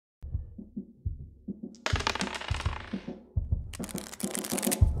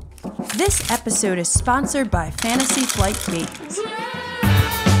This episode is sponsored by Fantasy Flight Games.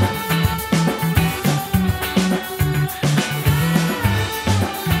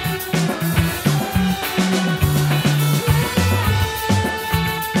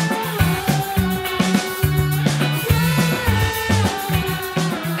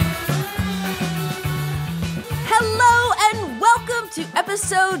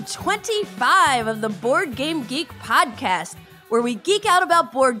 Episode 25 of the Board Game Geek Podcast, where we geek out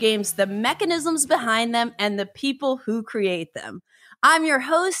about board games, the mechanisms behind them, and the people who create them. I'm your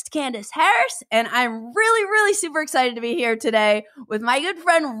host, Candice Harris, and I'm really super excited to be here today with my good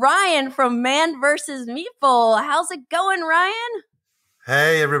friend Ryan from Man vs. Meeple. How's it going, Ryan?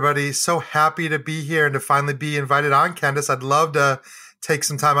 Hey, everybody. So happy to be here and to finally be invited on, Candice. I'd love to take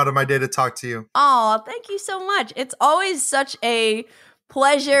some time out of my day to talk to you. Oh, thank you so much. It's always such a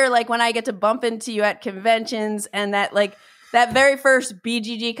pleasure, like when I get to bump into you at conventions, and that very first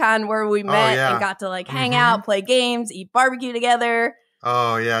BGG con where we met and got to hang out, play games, eat barbecue together.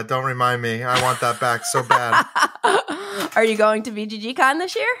 Oh yeah, don't remind me. I want that back so bad. Are you going to BGG con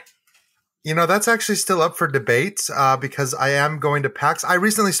this year? You know, that's actually still up for debate because I am going to PAX. I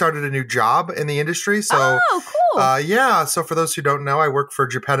recently started a new job in the industry. So, cool. So for those who don't know, I work for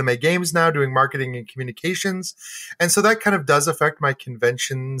Japan Games now doing marketing and communications. And so that kind of does affect my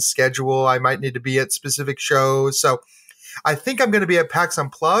convention schedule. I might need to be at specific shows. So I think I'm going to be at PAX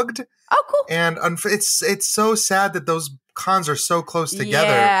Unplugged. Oh, cool. And it's so sad that those cons are so close together.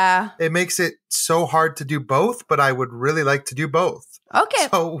 Yeah. It makes it so hard to do both, but I would really like to do both. Okay.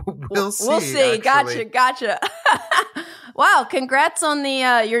 So we'll see. We'll see. Actually. Gotcha. Wow. Congrats on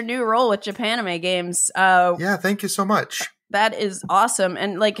the your new role with Japan Games. Yeah, thank you so much. That is awesome.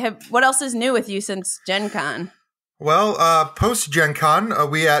 And what else is new with you since Gen Con? Well, post Gen Con,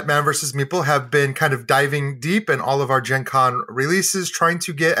 we at Man vs. Meeple have been kind of diving deep in all of our Gen Con releases, trying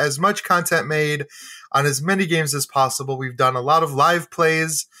to get as much content made on as many games as possible. We've done a lot of live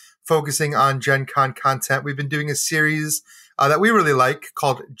plays focusing on Gen Con content. We've been doing a series that we really like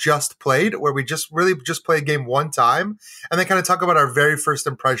called Just Played, where we just play a game one time and then kind of talk about our very first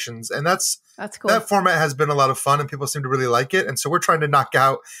impressions. And that's cool. That format has been a lot of fun and people seem to really like it. And so we're trying to knock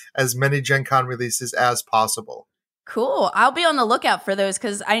out as many Gen Con releases as possible. Cool. I'll be on the lookout for those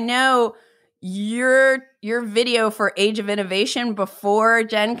because I know your video for Age of Innovation before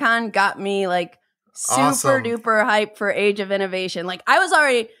Gen Con got me super duper hype for Age of Innovation. I was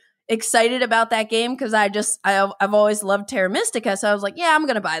already excited about that game because I've always loved Terra Mystica, so I was like, yeah, I'm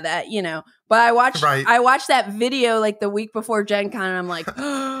gonna buy that, But I watched that video the week before Gen Con, and I'm like,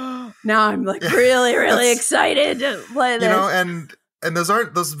 now I'm really excited to play this. And those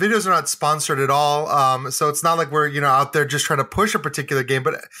videos are not sponsored at all. So it's not like we're out there just trying to push a particular game,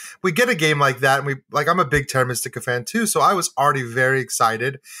 but we get a game like that, and I'm a big Terra Mystica fan too, so I was already very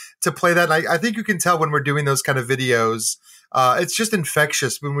excited to play that. And I think you can tell when we're doing those kind of videos. It's just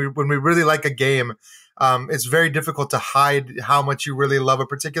infectious when we really like a game. It's very difficult to hide how much you really love a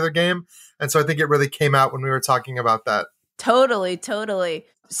particular game. And so I think it really came out when we were talking about that. Totally.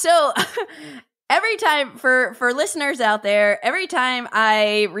 So every time for listeners out there, every time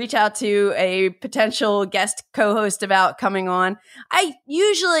I reach out to a potential guest co-host about coming on, I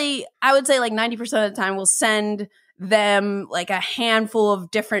would say 90% of the time will send them a handful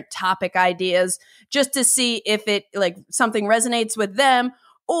of different topic ideas just to see if it something resonates with them,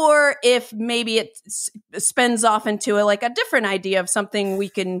 or if maybe it spins off into a different idea of something we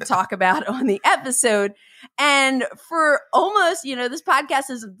can talk about on the episode. And for almost, this podcast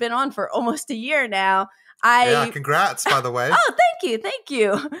has been on for almost a year now. Congrats, by the way. Oh, thank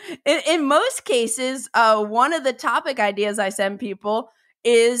you. In most cases, one of the topic ideas I send people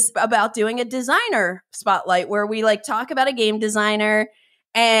is about doing a designer spotlight where we talk about a game designer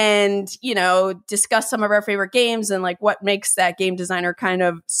and, discuss some of our favorite games and what makes that game designer kind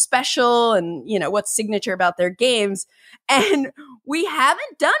of special and, what's signature about their games. And we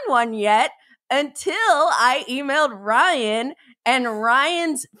haven't done one yet until I emailed Ryan, and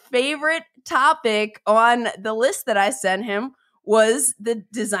Ryan's favorite topic on the list that I sent him was the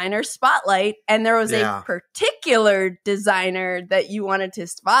designer spotlight. And there was a particular designer that you wanted to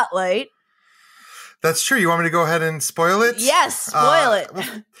spotlight. That's true. You want me to go ahead and spoil it? Yes, spoil it.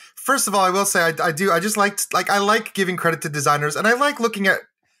 Well, first of all, I will say I do. I just I like giving credit to designers, and I like looking at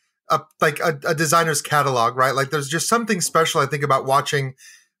a designer's catalog, right? There's just something special, I think, about watching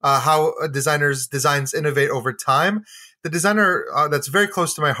how a designer's designs innovate over time. The designer that's very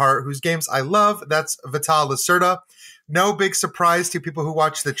close to my heart, whose games I love, that's Vital Lacerda. No big surprise to people who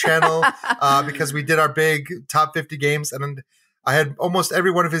watch the channel because we did our big top 50 games, and I had almost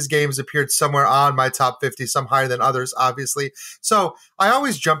every one of his games appeared somewhere on my top 50, some higher than others, obviously. So I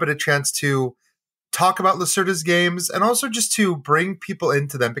always jump at a chance to talk about Lacerda's games and also just to bring people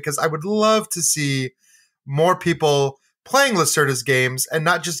into them, because I would love to see more people playing Lacerda's games and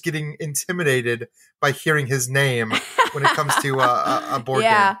not just getting intimidated by hearing his name when it comes to a board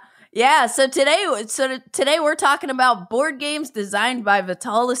game. Yeah, so today we're talking about board games designed by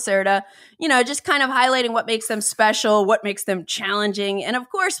Vital Lacerda, just kind of highlighting what makes them special, what makes them challenging, and of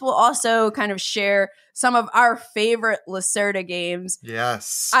course we'll also kind of share some of our favorite Lacerda games.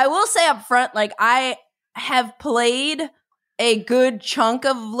 Yes. I will say up front, I have played a good chunk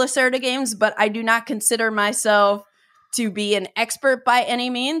of Lacerda games, but I do not consider myself to be an expert by any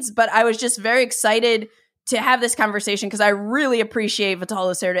means, but I was just very excited to have this conversation because I really appreciate Vital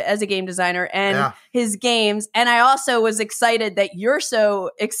Lacerda as a game designer and his games. And I also was excited that you're so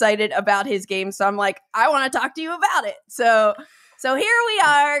excited about his games. So I'm like, I want to talk to you about it. So here we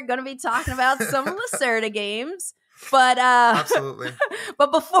are going to be talking about some Lacerda games. But absolutely.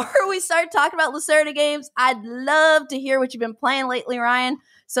 But before we start talking about Lacerda games, I'd love to hear what you've been playing lately, Ryan.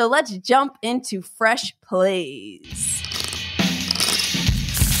 So let's jump into fresh plays.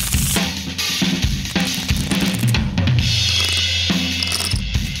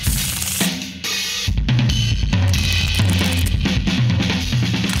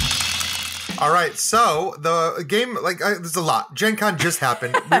 All right, so the game, there's a lot. Gen Con just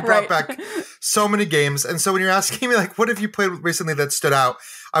happened. We brought back so many games. And so when you're asking me, what have you played recently that stood out?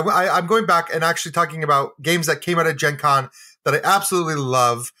 I'm going back and actually talking about games that came out of Gen Con that I absolutely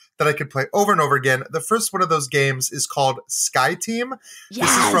love, that I could play over and over again. The first one of those games is called Sky Team.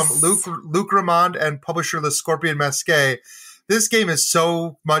 Yes. This is from Luc Ramond and publisher Le Scorpion Masqué. This game is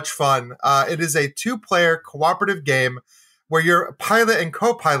so much fun. It is a 2-player cooperative game where you're a pilot and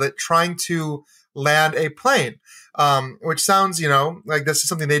co-pilot trying to land a plane, which sounds, like this is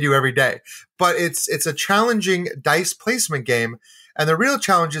something they do every day. But it's a challenging dice placement game. And the real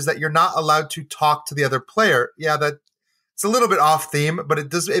challenge is that you're not allowed to talk to the other player. Yeah, it's a little bit off theme, but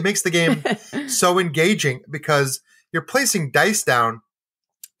it makes the game so engaging because you're placing dice down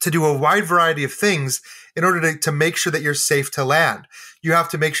to do a wide variety of things in order to make sure that you're safe to land. You have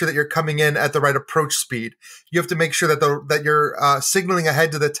to make sure that you're coming in at the right approach speed. You have to make sure that you're signaling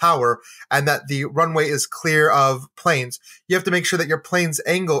ahead to the tower and that the runway is clear of planes. You have to make sure that your plane's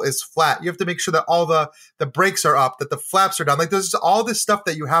angle is flat. You have to make sure that all the brakes are up, that the flaps are down. There's all this stuff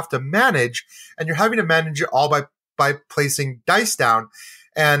that you have to manage, and you're having to manage it all by placing dice down.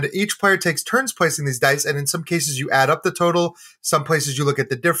 And each player takes turns placing these dice. And in some cases, you add up the total. Some places you look at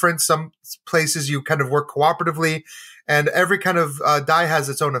the difference. Some places you kind of work cooperatively. And every kind of die has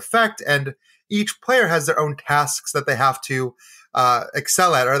its own effect. And each player has their own tasks that they have to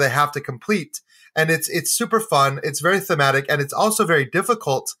excel at or they have to complete. And it's super fun. It's very thematic. And it's also very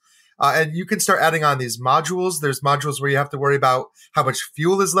difficult. And you can start adding on these modules. There's modules where you have to worry about how much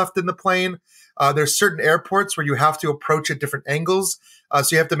fuel is left in the plane. There's certain airports where you have to approach at different angles.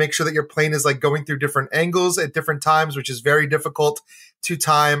 So you have to make sure that your plane is going through different angles at different times, which is very difficult to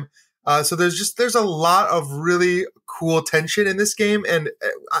time. So there's a lot of really cool tension in this game. And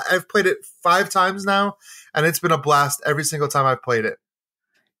I've played it 5 times now, and it's been a blast every single time I've played it.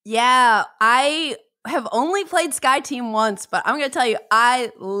 Yeah, I have only played Sky Team once, but I'm going to tell you,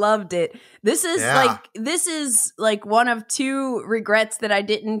 I loved it. This is one of 2 regrets that I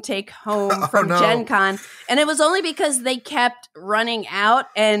didn't take home from Gen Con. And it was only because they kept running out,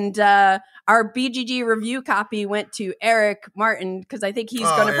 and our BGG review copy went to Eric Martin, because I think he's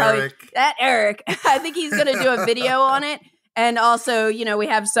going to Eric. I think he's going to do a video on it. And also, we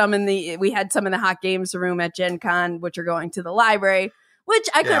had some in the hot games room at Gen Con, which are going to the library, which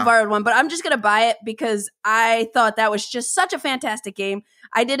I could have borrowed one, but I'm just going to buy it because I thought that was just such a fantastic game.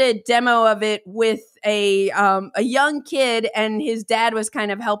 I did a demo of it with a young kid, and his dad was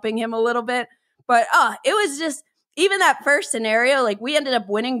kind of helping him a little bit. But it was just, even that first scenario, we ended up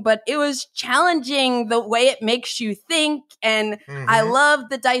winning, but it was challenging the way it makes you think. And I love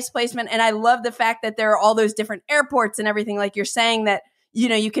the dice placement, and I love the fact that there are all those different airports and everything, like you're saying, that,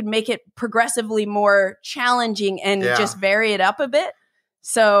 you could make it progressively more challenging and just vary it up a bit.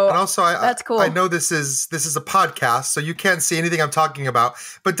 So and also, that's cool. I know this is a podcast, so you can't see anything I'm talking about,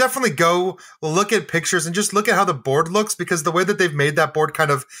 but definitely go look at pictures and just look at how the board looks, because the way that they've made that board kind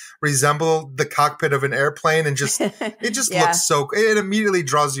of resemble the cockpit of an airplane, and it just looks it immediately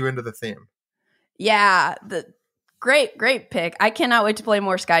draws you into the theme. Yeah, great pick. I cannot wait to play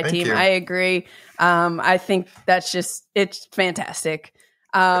more Sky Team. I agree. I think it's fantastic.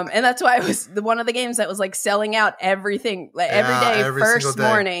 And that's why it was one of the games that was selling out everything every day, first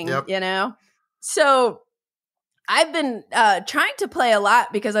morning, So I've been trying to play a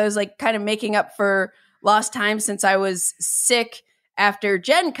lot because I was like kind of making up for lost time since I was sick after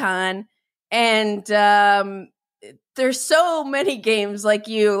Gen Con. And there's so many games like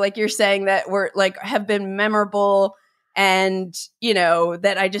you're saying that were like have been memorable and, you know,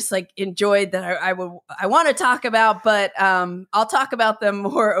 that I just like enjoyed that I want to talk about, but I'll talk about them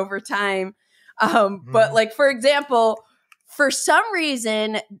more over time. But like, for example, for some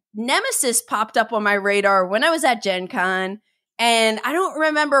reason, Nemesis popped up on my radar when I was at Gen Con, and I don't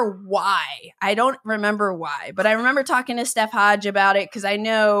remember why. But I remember talking to Steph Hodge about it because I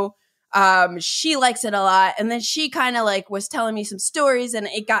know she likes it a lot. And then she kind of like was telling me some stories and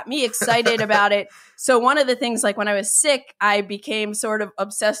it got me excited about it. So one of the things, like when I was sick, I became sort of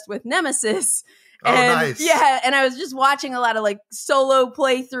obsessed with Nemesis. And, nice. Yeah, and I was just watching a lot of like solo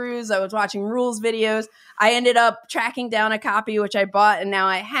playthroughs. I was watching rules videos. I ended up tracking down a copy, which I bought, and now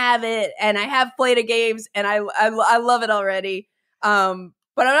I have it. And I have played the games, and I love it already.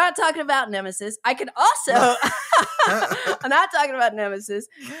 But I'm not talking about Nemesis. I could also, I'm not talking about Nemesis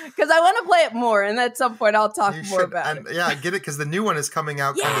because I want to play it more. And at some point I'll talk more about it. Yeah, I get it because the new one is coming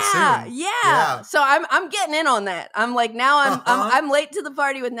out kind of soon. Yeah. So I'm getting in on that. I'm like, now I'm late to the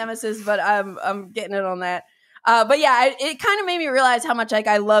party with Nemesis, but I'm getting in on that. But yeah, it kind of made me realize how much like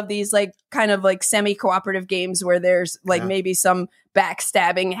I love these like kind of like semi-cooperative games where there's like maybe some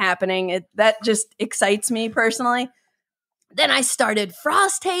backstabbing happening. That just excites me personally. Then I started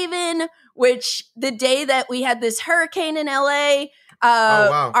Frosthaven, which the day that we had this hurricane in LA,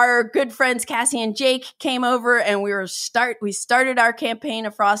 our good friends Cassie and Jake came over and we started our campaign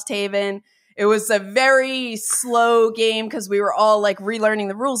of Frosthaven. It was a very slow game because we were all like relearning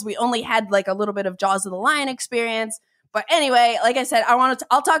the rules. We only had like a little bit of Jaws of the Lion experience. But anyway, like I said,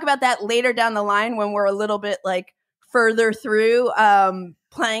 I'll talk about that later down the line when we're a little bit like further through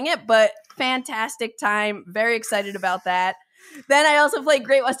playing it, but fantastic time. Very excited about that. Then I also played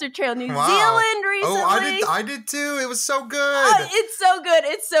Great Western Trail New Zealand recently. Oh, I did too. It was so good. Oh,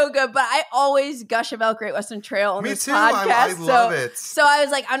 it's so good. But I always gush about Great Western Trail on this podcast. I love it. So I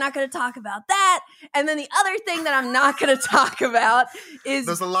was like, I'm not going to talk about that. And then the other thing that I'm not going to talk about is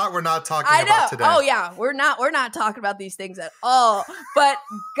there's a lot we're not talking about today. Oh yeah, we're not talking about these things at all. But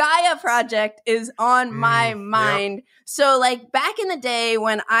Gaia Project is on my mind. Yep. So like back in the day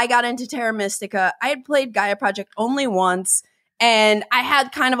when I got into Terra Mystica, I had played Gaia Project only once. And I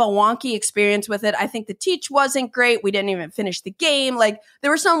had kind of a wonky experience with it. I think the teach wasn't great. We didn't even finish the game. Like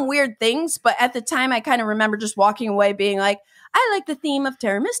there were some weird things, but at the time I kind of remember just walking away being like, I like the theme of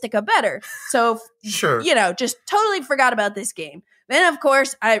Terra Mystica better. So, sure, you know, just totally forgot about this game. Then, of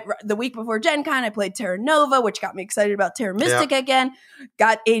course, the week before Gen Con, I played Terra Nova, which got me excited about Terra Mystica again.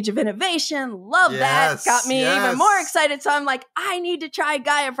 Got Age of Innovation. Love that. Got me even more excited. So I'm like, I need to try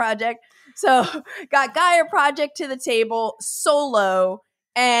Gaia Project. So got Gaia Project to the table solo.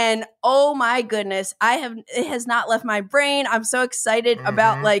 And oh my goodness, it has not left my brain. I'm so excited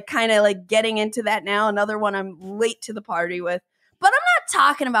about like kind of like getting into that now. Another one I'm late to the party with. But I'm not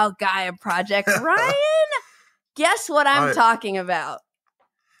talking about Gaia Project, Ryan. Guess what I'm talking about?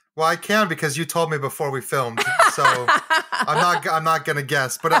 Well, I can because you told me before we filmed, so I'm not gonna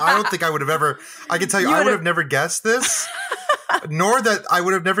guess. But I don't think I would have ever. I can tell you, I would have never guessed this, nor that I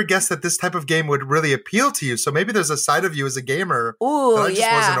would have never guessed that this type of game would really appeal to you. So maybe there's a side of you as a gamer that I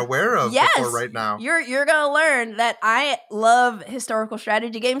just wasn't aware of before right now. You're gonna learn that I love historical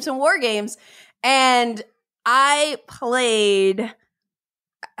strategy games and war games, and I played.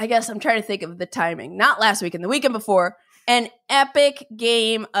 I guess I'm trying to think of the timing. Not last weekend, the weekend before. An epic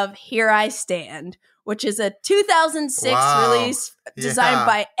game of Here I Stand, which is a 2006 release designed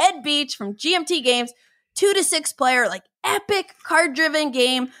by Ed Beach from GMT Games, 2 to 6 player, like epic card-driven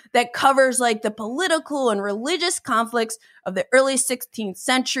game that covers like the political and religious conflicts of the early 16th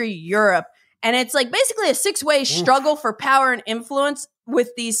century Europe. And it's like basically a 6-way struggle for power and influence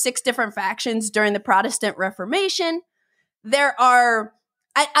with these 6 different factions during the Protestant Reformation. There are...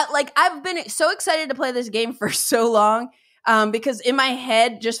 I've been so excited to play this game for so long because in my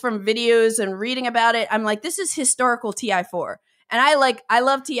head, just from videos and reading about it, I'm like, this is historical TI4. And I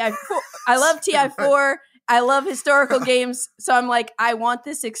love TI4. I love TI4. I love historical games. So I'm like, I want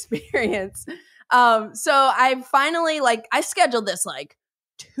this experience. So I finally I scheduled this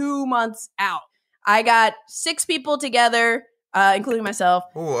 2 months out. I got 6 people together. Including myself.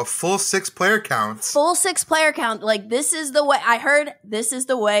 Oh, a full 6-player count. Full 6-player count. Like, this is the way. I heard this is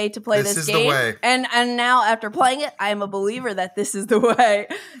the way to play this game. This is the way. And now, after playing it, I am a believer that this is the way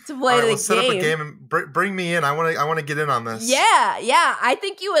to play the game. Set up a game and bring me in. I want to get in on this. Yeah. I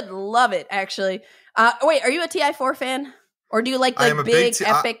think you would love it, actually. Wait, are you a TI4 fan? Or do you like big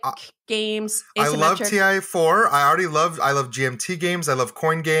epic games? I love TI4. I love GMT games. I love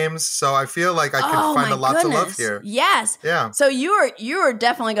coin games. So I feel like I can find a lot to love here. Yes. Yeah. So you are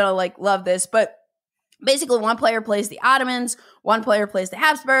definitely gonna like love this. But basically, one player plays the Ottomans, one player plays the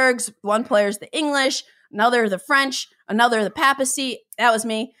Habsburgs, one player's the English, another the French, another the papacy. That was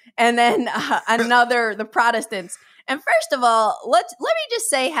me, and then another the Protestants. And first of all, let me just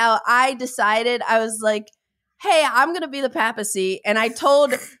say how I decided. I was like, hey, I'm going to be the papacy. And I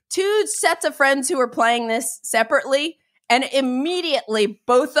told 2 sets of friends who were playing this separately. And immediately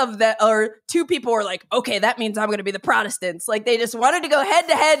both of them, or 2 people were like, okay, that means I'm going to be the Protestants. Like they just wanted to go head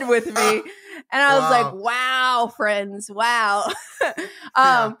to head with me. And I was like, wow, friends, wow.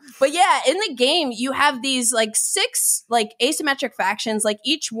 But yeah, in the game, you have these like 6 like asymmetric factions, like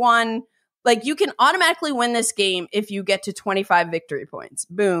each one, like you can automatically win this game if you get to 25 victory points.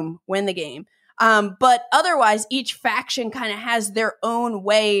 Boom, win the game. But otherwise, each faction kind of has their own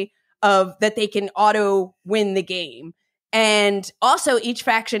way of that they can auto win the game. And also each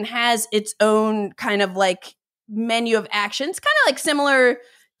faction has its own kind of like menu of actions, kind of like similar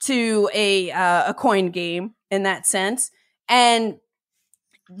to a coin game in that sense. And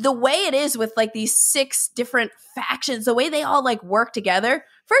the way it is with like these 6 different factions, the way they all like work together.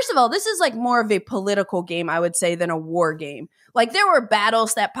 First of all, this is like more of a political game, I would say, than a war game. Like there were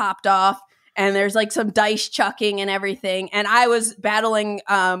battles that popped off. And there's like some dice chucking and everything. And I was battling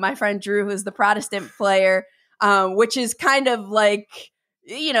my friend Drew, who's the Protestant player, which is kind of like,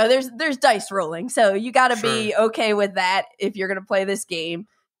 you know, there's dice rolling. So you got to be okay with that if you're going to play this game.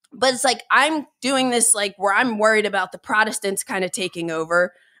 But it's like I'm doing this like where I'm worried about the Protestants kind of taking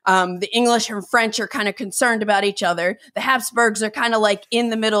over. The English and French are kind of concerned about each other. The Habsburgs are kind of like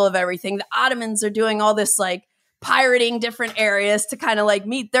in the middle of everything. The Ottomans are doing all this like pirating different areas to kind of like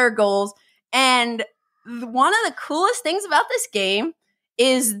meet their goals. And one of the coolest things about this game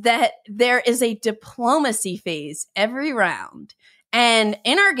is that there is a diplomacy phase every round. And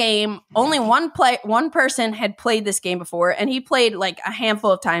in our game, only one person had played this game before, and he played like a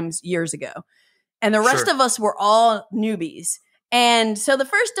handful of times years ago. And the rest of us were all newbies. And so the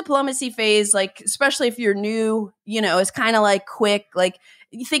first diplomacy phase, like especially if you're new, you know, is kind of like quick. Like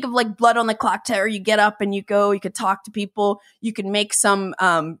you think of like blood on the clock tower, you get up and you go, you could talk to people, you can make some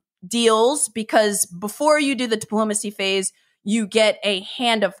deals, because before you do the diplomacy phase, you get a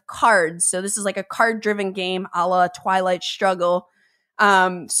hand of cards. So this is like a card-driven game a la Twilight Struggle.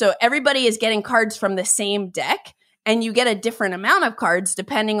 So everybody is getting cards from the same deck, and you get a different amount of cards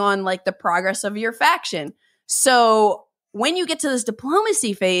depending on like the progress of your faction. So when you get to this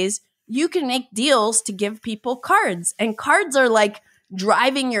diplomacy phase, you can make deals to give people cards, and cards are like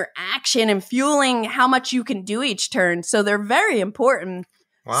driving your action and fueling how much you can do each turn. So they're very important.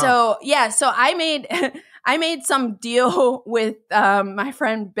 Wow. So yeah, so I made some deal with my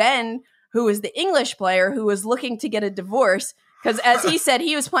friend Ben, who is the English player, who was looking to get a divorce, because as he said,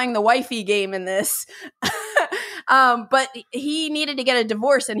 he was playing the wifey game in this. But he needed to get a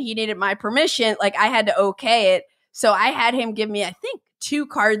divorce, and he needed my permission. Like I had to okay it. So I had him give me, I think, 2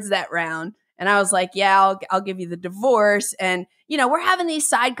 cards that round. And I was like, yeah, I'll give you the divorce. And, you know, we're having these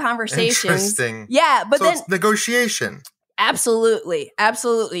side conversations. Interesting. Yeah. But so then it's negotiation. Absolutely.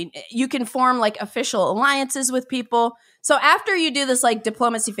 Absolutely. You can form like official alliances with people. So after you do this like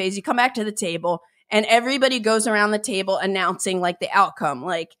diplomacy phase, you come back to the table, and everybody goes around the table announcing like the outcome.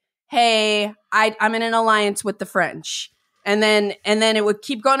 Like, hey, I'm in an alliance with the French. And then it would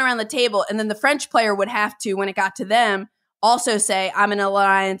keep going around the table. And then the French player would have to, when it got to them, also say, I'm in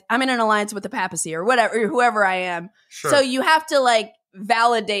an alliance with the papacy or whatever, or whoever I am. Sure. So you have to like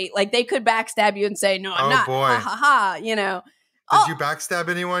validate, like they could backstab you and say, no, I'm not. Boy. Ha ha ha. You know. Did you backstab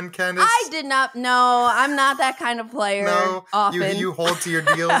anyone, Candice? I did not. No, I'm not that kind of player. No, often. You hold to your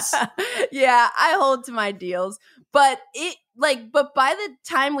deals. Yeah, I hold to my deals. But but by the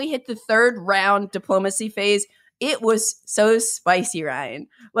time we hit the 3rd round diplomacy phase, it was so spicy, Ryan.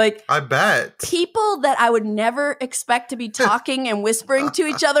 Like, I bet people that I would never expect to be talking and whispering to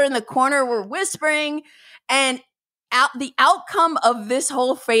each other in the corner were whispering, and the outcome of this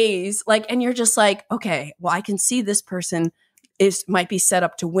whole phase, like, and you're just like, okay, well, I can see this person might be set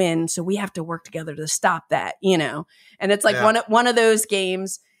up to win, so we have to work together to stop that, you know? And it's like one of those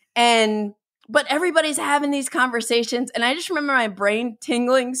games, but everybody's having these conversations, and I just remember my brain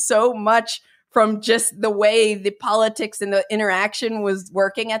tingling so much from just the way the politics and the interaction was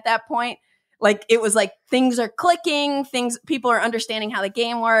working at that point. Like, it was like things are clicking, people are understanding how the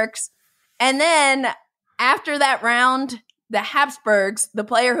game works. And then after that round, the Habsburgs, the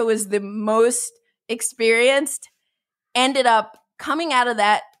player who was the most experienced, ended up coming out of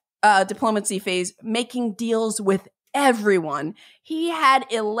that diplomacy phase, making deals with everyone. He had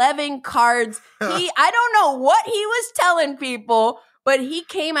 11 cards. I don't know what he was telling people, but he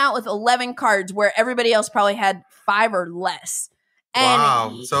came out with 11 cards where everybody else probably had 5 or less. And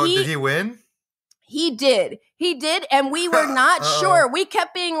wow. So did he win? He did. And we were not sure. We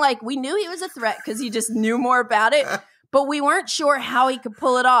kept being like, we knew he was a threat because he just knew more about it, but we weren't sure how he could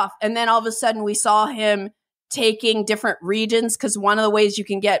pull it off. And then all of a sudden we saw him taking different regions, because one of the ways you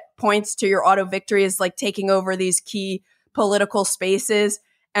can get points to your auto victory is like taking over these key political spaces.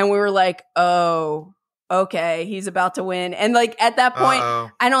 And we were like, oh, okay, he's about to win. And like at that point,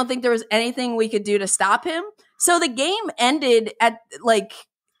 I don't think there was anything we could do to stop him. So the game ended at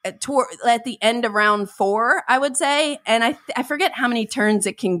the end of round 4, I would say. And I forget how many turns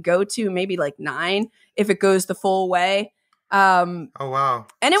it can go to, maybe like 9 if it goes the full way. Oh wow!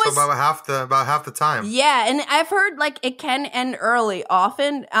 And it was about half the time. Yeah, and I've heard like it can end early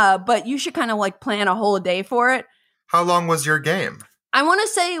often, but you should kind of like plan a whole day for it. How long was your game? I want to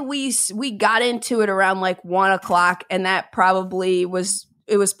say we got into it around like 1:00, and that probably was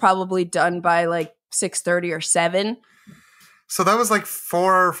probably done by like 6:30 or 7. So that was like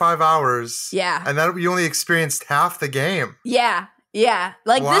 4 or 5 hours. Yeah, and that you only experienced half the game. Yeah.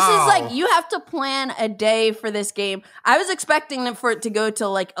 Like wow. This is like, you have to plan a day for this game. I was expecting for it to go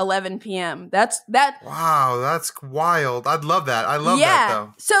till like 11 p.m. Wow, that's wild. I'd love that. I love that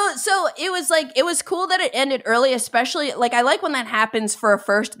though. So it was like, it was cool that it ended early, especially like I like when that happens for a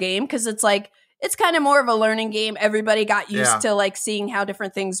first game, because it's like, it's kind of more of a learning game. Everybody got used to like seeing how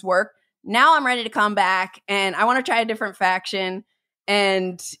different things work. Now I'm ready to come back and I want to try a different faction.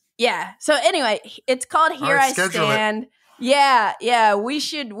 And yeah. So anyway, it's called Here I Stand. Yeah, we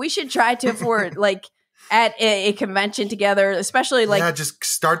should try to afford like at a convention together, especially like just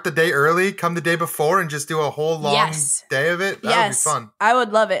start the day early, come the day before, and just do a whole long day of it. That would be fun. I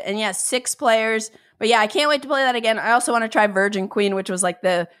would love it. And 6 players. But yeah, I can't wait to play that again. I also want to try Virgin Queen, which was like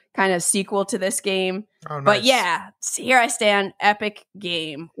the kind of sequel to this game. Oh, nice. But yeah, Here I Stand, epic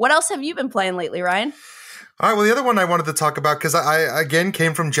game. What else have you been playing lately, Ryan? All right, well, the other one I wanted to talk about, because I again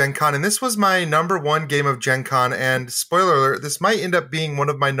came from Gen Con, and this was my number 1 game of Gen Con, and spoiler alert, this might end up being one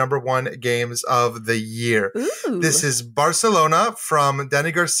of my number 1 games of the year. Ooh. This is Barcelona from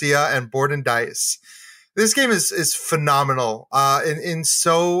Danny Garcia and Board and Dice. This game is phenomenal in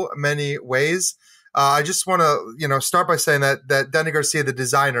so many ways. I just want to start by saying that Danny Garcia, the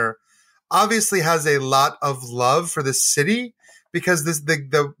designer, obviously has a lot of love for this city, because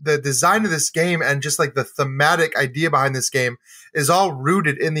the design of this game and just like the thematic idea behind this game is all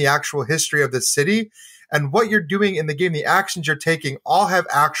rooted in the actual history of the city. And what you're doing in the game, the actions you're taking, all have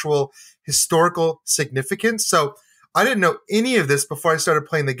actual historical significance. So I didn't know any of this before I started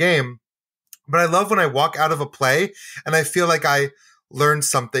playing the game, but I love when I walk out of a play and I feel like I learned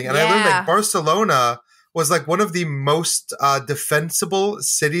something. And I learned like Barcelona was like one of the most defensible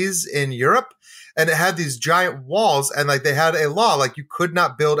cities in Europe. And it had these giant walls, and like they had a law, like you could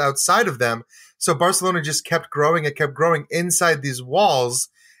not build outside of them. So Barcelona just kept growing. It kept growing inside these walls,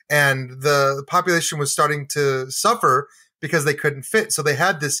 and the population was starting to suffer because they couldn't fit. So they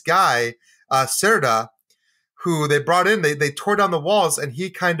had this guy, Lacerda, who they brought in. They tore down the walls, and he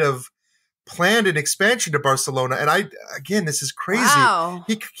kind of planned an expansion to Barcelona. And this is crazy. Wow.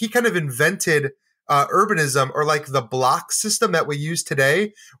 He kind of invented urbanism, or like the block system that we use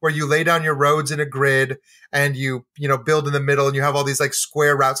today, where you lay down your roads in a grid and you build in the middle and you have all these like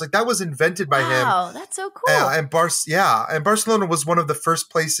square routes. Like that was invented by him. Wow, that's so cool. And Barcelona was one of the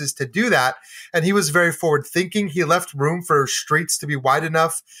first places to do that. And he was very forward thinking. He left room for streets to be wide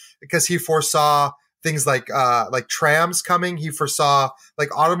enough because he foresaw things like trams coming. He foresaw like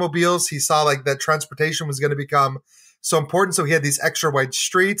automobiles. He saw like that transportation was going to become so important. So he had these extra wide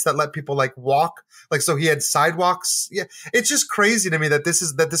streets that let people like walk. Like, so he had sidewalks. Yeah. It's just crazy to me that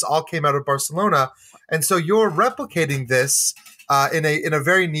this all came out of Barcelona. And so you're replicating this in a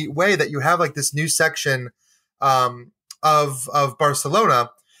very neat way, that you have like this new section of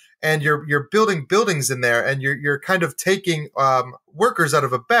Barcelona, and you're building buildings in there, and you're kind of taking workers out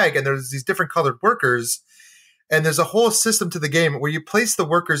of a bag, and there's these different colored workers, and there's a whole system to the game where you place the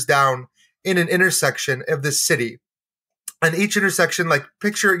workers down in an intersection of this city. And each intersection, like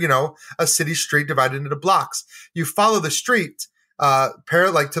picture, a city street divided into blocks. You follow the street,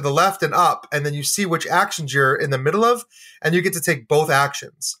 like to the left and up, and then you see which actions you're in the middle of, and you get to take both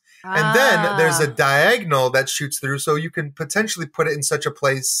actions. And then there's a diagonal that shoots through, so you can potentially put it in such a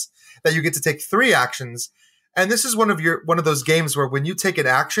place that you get to take 3 actions. And this is one of those games where when you take an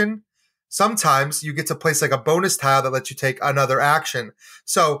action, sometimes you get to place like a bonus tile that lets you take another action.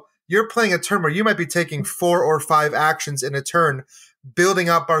 So you're playing a turn where you might be taking 4 or 5 actions in a turn, building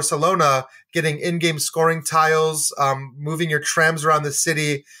out Barcelona, getting in-game scoring tiles, moving your trams around the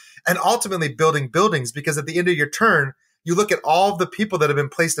city, and ultimately building buildings. Because at the end of your turn, you look at all of the people that have been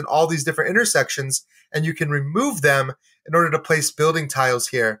placed in all these different intersections, and you can remove them in order to place building tiles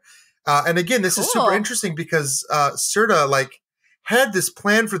here. And again, this is super interesting because Lacerda had this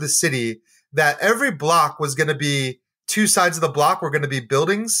plan for the city that every block was going to be 2 sides of the block were going to be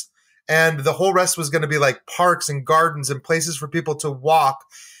buildings, and the whole rest was going to be like parks and gardens and places for people to walk.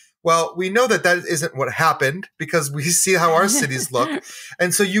 Well, we know that isn't what happened because we see how our cities look.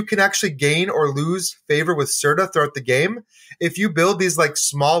 And so you can actually gain or lose favor with Lacerda throughout the game. If you build these like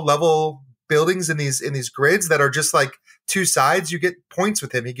small level buildings in these grids that are just like 2 sides, you get points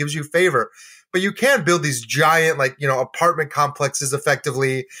with him. He gives you favor. But you can build these giant apartment complexes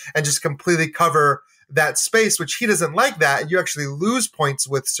effectively and just completely cover that space, which he doesn't like that. And you actually lose points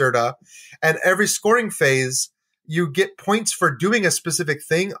with Lacerda. And every scoring phase, you get points for doing a specific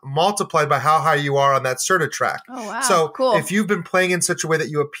thing multiplied by how high you are on that Lacerda track. Oh, wow. So cool. If you've been playing in such a way that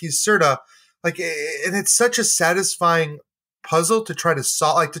you appease Lacerda, and it's such a satisfying puzzle to try to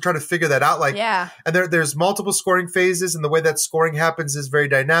solve, to try to figure that out. And there's multiple scoring phases, and the way that scoring happens is very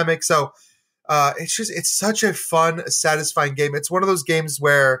dynamic. So it's such a fun, satisfying game. It's one of those games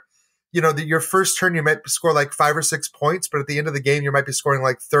where, your first turn, you might score 5 or 6 points, but at the end of the game, you might be scoring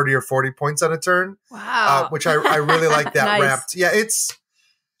 30 or 40 points on a turn. Wow. Which I really like that Nice. ramped. Yeah, it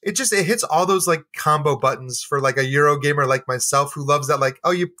hits all those combo buttons for a Euro gamer like myself who loves that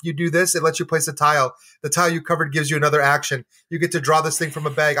you do this, it lets you place a tile. The tile you covered gives you another action. You get to draw this thing from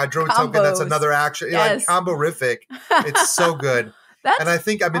a bag. I drew a token, that's another action. Yes. Combo-rific. It's so good. And I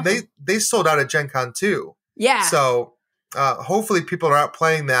think, awesome. they sold out at Gen Con too. Yeah. So hopefully people are out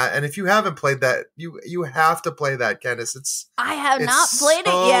playing that. And if you haven't played that, you have to play that, Candice. I have not played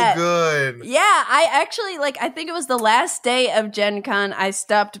it yet. Good. Yeah, I actually I think it was the last day of Gen Con. I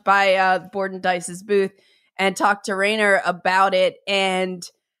stopped by Board and Dice's booth and talked to Rainer about it, and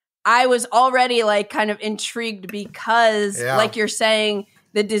I was already kind of intrigued because, like you're saying,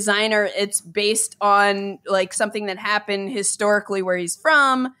 the designer, it's based on something that happened historically where he's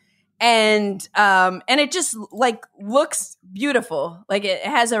from. And it just looks beautiful. It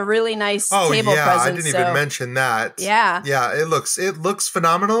has a really nice table presence. I didn't even mention that. Yeah. Yeah, it looks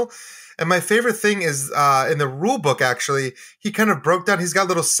phenomenal. And my favorite thing is in the rule book, actually, he kind of broke down, he's got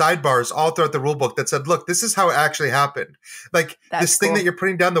little sidebars all throughout the rule book that said, look, this is how it actually happened. This thing that you're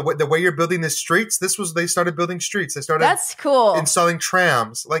putting down, the way you're building the streets, they started building streets. They started That's cool. installing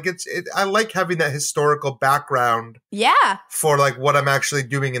trams. I like having that historical background. Yeah. For what I'm actually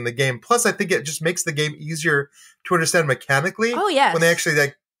doing in the game. Plus, I think it just makes the game easier to understand mechanically. Oh, yes. When they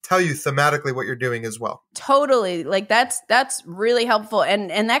actually tell you thematically what you're doing as well. Totally. That's really helpful.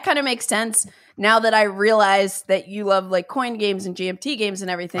 And that kind of makes sense now that I realize that you love coin games and GMT games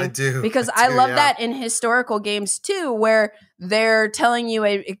and everything. I do. Because I love that in historical games too, where they're telling you,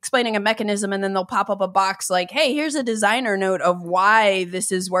 explaining a mechanism, and then they'll pop up a box hey, here's a designer note of why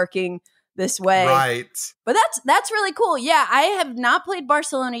this is working this way. Right. But that's really cool. Yeah, I have not played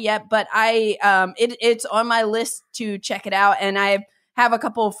Barcelona yet, but it's on my list to check it out, and I have a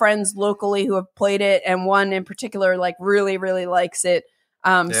couple of friends locally who have played it, and one in particular really, really likes it.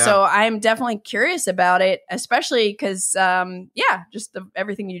 So I'm definitely curious about it, especially because just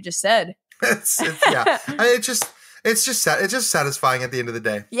everything you just said. It's just satisfying at the end of the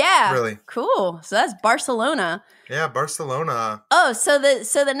day. Yeah. Really. Cool. So that's Barcelona. Yeah, Barcelona. Oh, so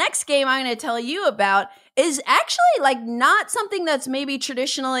the next game I'm going to tell you about is actually not something that's maybe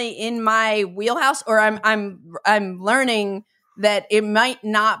traditionally in my wheelhouse, or I'm learning that it might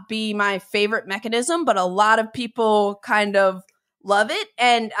not be my favorite mechanism, but a lot of people kind of love it.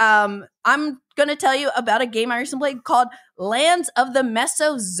 And I'm going to tell you about a game I recently played called Lands of the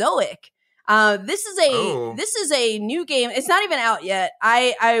Mesozoic. This is a new game. It's not even out yet.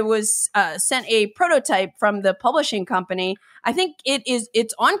 I was sent a prototype from the publishing company. I think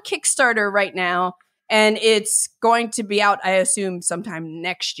it's on Kickstarter right now, and it's going to be out, I assume, sometime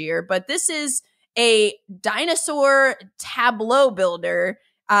next year. But this is a dinosaur tableau builder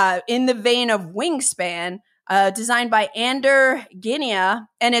in the vein of Wingspan, designed by Ander Guinea,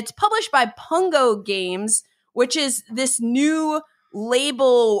 and it's published by Pungo Games, which is this new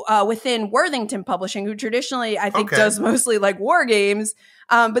label within Worthington Publishing, who traditionally I think does mostly war games,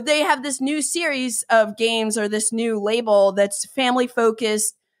 but they have this new series of games, or this new label that's family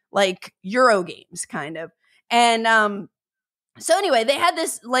focused, Euro games kind of. And so anyway, they had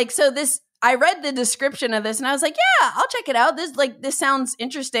this I read the description of this and I was like, yeah, I'll check it out. This sounds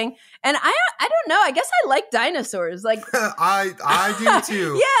interesting. And I don't know. I guess I like dinosaurs. Like I do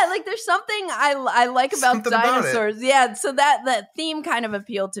too. Yeah, like there's something I like about dinosaurs. Yeah, so that theme kind of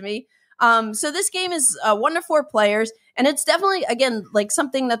appealed to me. So this game is 1 to 4 players, and it's definitely, again, like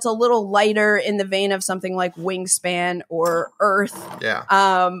something that's a little lighter in the vein of something like Wingspan or Earth. Yeah.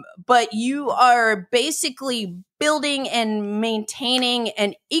 But you are basically building and maintaining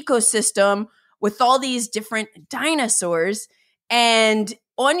an ecosystem with all these different dinosaurs. And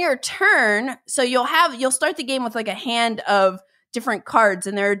on your turn, so you'll start the game with like a hand of different cards,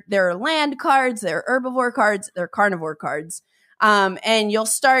 and there are land cards, there are herbivore cards, there are carnivore cards. And you'll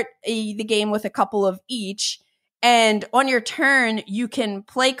start the game with a couple of each. And on your turn, you can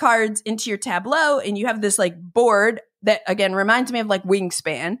play cards into your tableau, and you have this like board that, again, reminds me of like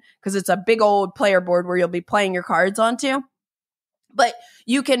Wingspan, because it's a big old player board where you'll be playing your cards onto. But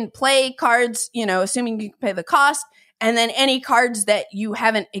you can play cards, assuming you can pay the cost. And then any cards that you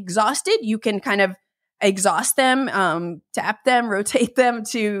haven't exhausted, you can kind of exhaust them, tap them, rotate them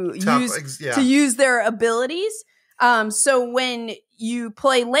to use their abilities. So when you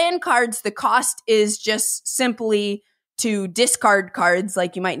play land cards, the cost is just simply to discard cards.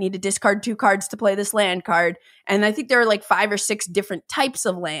 Like you might need to discard 2 cards to play this land card. And I think there are like 5 or 6 different types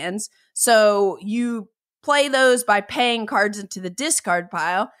of lands. So you play those by paying cards into the discard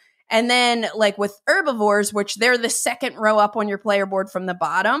pile. And then like with herbivores, which they're the second row up on your player board from the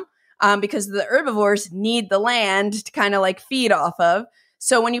bottom, because the herbivores need the land to kind of like feed off of.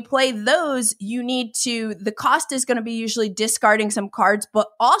 So when you play those, the cost is going to be usually discarding some cards, but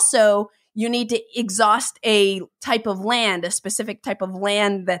also you need to exhaust a type of land, a specific type of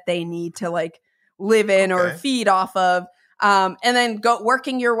land that they need to like live in or feed off of. And then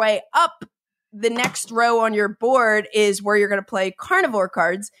working your way up, the next row on your board is where you're going to play carnivore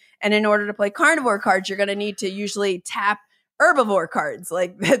cards. And in order to play carnivore cards, you're going to need to usually tap herbivore cards.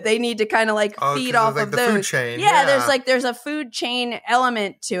 Like they need to kind of like feed off of those. Food chain. Yeah, there's a food chain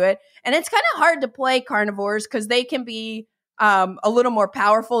element to it. And it's kind of hard to play carnivores because they can be a little more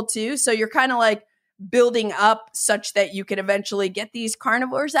powerful too. So you're kind of like building up such that you can eventually get these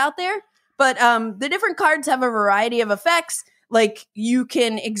carnivores out there. But the different cards have a variety of effects. Like you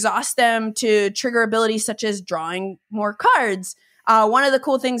can exhaust them to trigger abilities such as drawing more cards. One of the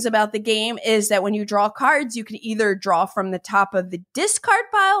cool things about the game is that when you draw cards, you can either draw from the top of the discard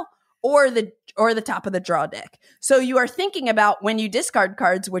pile or the top of the draw deck. So you are thinking about when you discard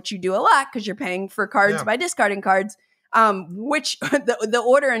cards, which you do a lot because you're paying for cards by discarding cards, which the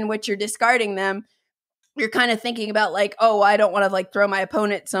order in which you're discarding them, you're kind of thinking about like, oh, I don't want to like throw my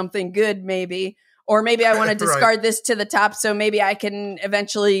opponent something good maybe, or maybe I want to discard this to the top so maybe I can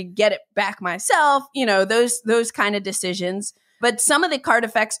eventually get it back myself, those kind of decisions. But some of the card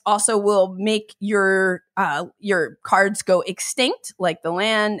effects also will make your cards go extinct, like the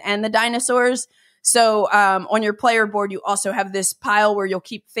land and the dinosaurs. So on your player board, you also have this pile where you'll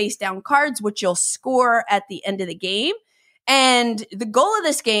keep face down cards, which you'll score at the end of the game. And the goal of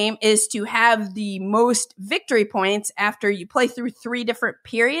this game is to have the most victory points after you play through 3 different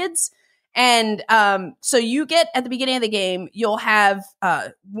periods. And so you get at the beginning of the game, you'll have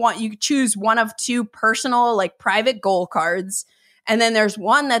you choose one of 2 personal, like private goal cards. And then there's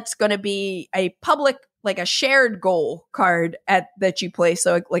one that's going to be a public, like a shared goal card that you play.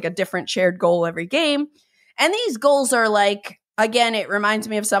 So like a different shared goal every game. And these goals are like, again, it reminds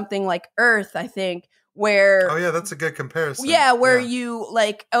me of something like Earth, I think, where. Oh yeah, that's a good comparison. Yeah, where you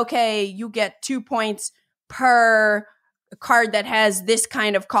like, okay, you get 2 points per card that has this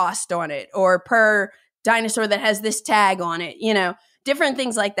kind of cost on it, or per dinosaur that has this tag on it, different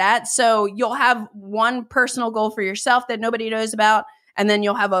things like that. So you'll have one personal goal for yourself that nobody knows about, and then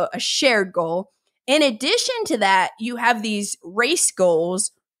you'll have a shared goal. In addition to that, you have these race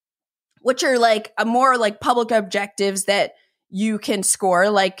goals, which are like more like public objectives that you can score.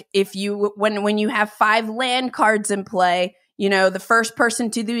 Like if you, when you have 5 land cards in play, the first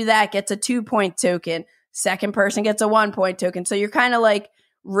person to do that gets a 2-point token. Second person gets a 1-point token. So you're kind of like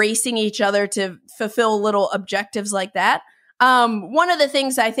racing each other to fulfill little objectives like that. One of the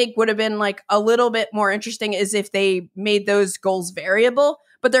things I think would have been like a little bit more interesting is if they made those goals variable,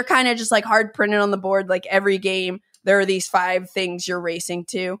 but they're kind of just like hard printed on the board. Like every game, there are these 5 things you're racing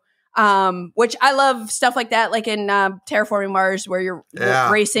to, which I love stuff like that. Like in Terraforming Mars, where you're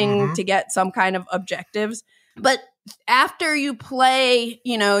racing to get some kind of objectives. But after you play,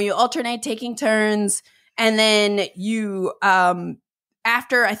 you alternate taking turns. And then you,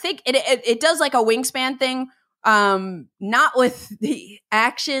 after, I think it does like a Wingspan thing, not with the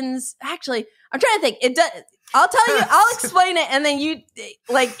actions. Actually, I'm trying to think. I'll tell you, I'll explain it. And then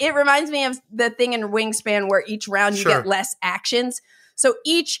it reminds me of the thing in Wingspan where each round you get less actions. So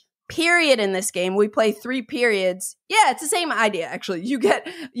each period in this game, we play 3 periods. Yeah, it's the same idea, actually. You get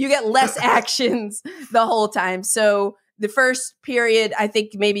less actions the whole time. So the first period, I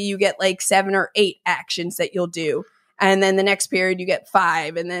think maybe you get like 7 or 8 actions that you'll do. And then the next period you get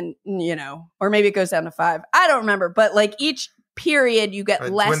 5, and then, or maybe it goes down to 5. I don't remember. But like each period you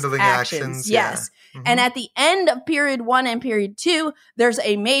get less actions. Yes. Yeah. Mm-hmm. And at the end of period 1 and period 2, there's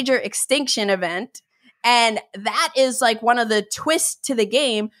a major extinction event. And that is like one of the twists to the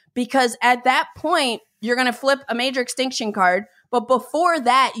game, because at that point you're going to flip a major extinction card. But before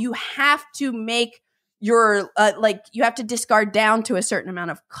that, you have to make your, you have to discard down to a certain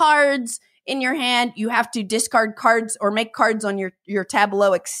amount of cards in your hand. You have to discard cards or make cards on your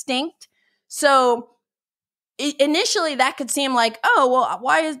tableau extinct. So initially that could seem like, oh, well,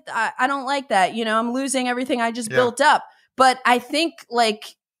 why is, I don't like that. I'm losing everything I just built up. But I think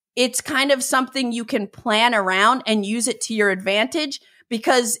it's kind of something you can plan around and use it to your advantage,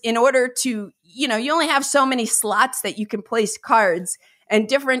 because in order to, you only have so many slots that you can place cards, and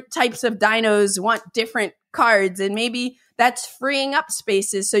different types of dinos want different cards. And maybe that's freeing up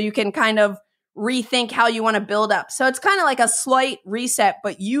spaces so you can kind of rethink how you want to build up. So it's kind of like a slight reset,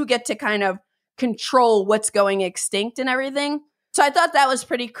 but you get to kind of control what's going extinct and everything. So I thought that was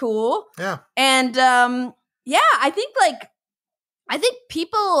pretty cool. Yeah. And I think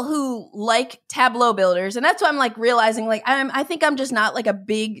people who like tableau builders, and that's why I'm like realizing I think I'm just not like a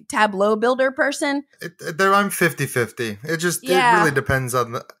big tableau builder person. I'm 50-50. It really depends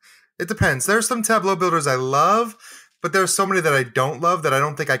it depends. There's some tableau builders I love, but there's so many that I don't love that I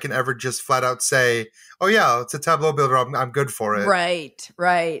don't think I can ever just flat out say, oh yeah, it's a tableau builder, I'm good for it.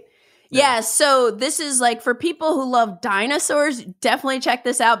 Right. Yeah, so this is like for people who love dinosaurs, definitely check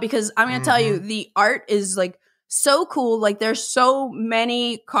this out, because I'm going to tell you, the art is like so cool. Like there's so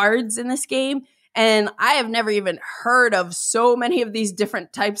many cards in this game, and I have never even heard of so many of these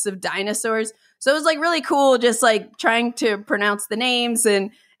different types of dinosaurs. So it was like really cool just like trying to pronounce the names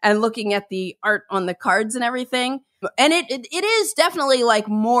and looking at the art on the cards and everything. And it is definitely like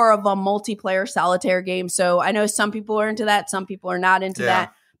more of a multiplayer solitaire game. So I know some people are into that, some people are not into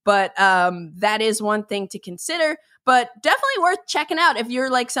that. But that is one thing to consider. But definitely worth checking out if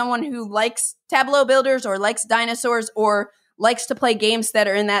you're like someone who likes tableau builders or likes dinosaurs or likes to play games that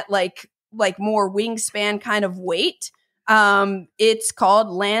are in that like more Wingspan kind of weight. It's called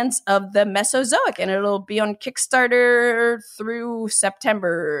Lands of the Mesozoic, and it'll be on Kickstarter through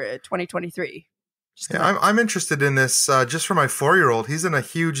September 2023. Yeah, I'm interested in this just for my 4-year-old. He's in a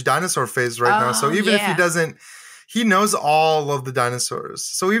huge dinosaur phase right now. So even if he doesn't, he knows all of the dinosaurs.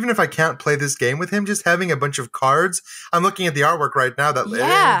 So even if I can't play this game with him, just having a bunch of cards, I'm looking at the artwork right now that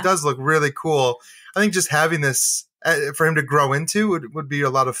it does look really cool. I think just having this for him to grow into would be a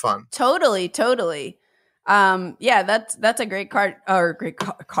lot of fun. Totally. That's a great card, or great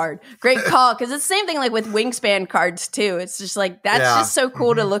call, because it's the same thing like with Wingspan cards too. It's just like that's just so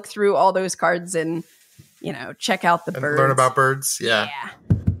cool to look through all those cards and check out the birds, learn about birds. Yeah.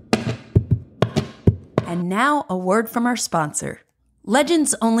 And now a word from our sponsor.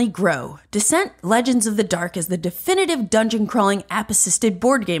 Legends only grow. Descent Legends of the Dark is the definitive dungeon crawling app-assisted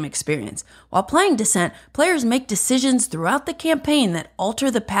board game experience. While playing Descent, players make decisions throughout the campaign that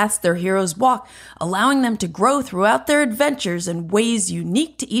alter the paths their heroes walk, allowing them to grow throughout their adventures in ways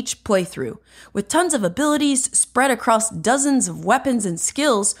unique to each playthrough. With tons of abilities spread across dozens of weapons and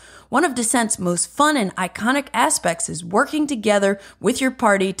skills, one of Descent's most fun and iconic aspects is working together with your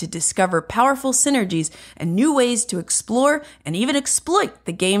party to discover powerful synergies and new ways to explore and even exploit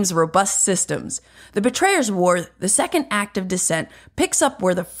the game's robust systems. The Betrayer's War, the second act of Descent, picks up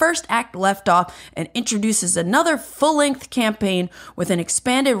where the first act left off and introduces another full-length campaign with an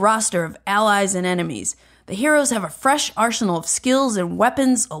expanded roster of allies and enemies. The heroes have a fresh arsenal of skills and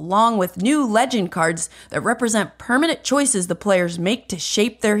weapons, along with new legend cards that represent permanent choices the players make to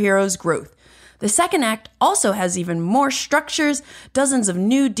shape their heroes' growth. The second act also has even more structures, dozens of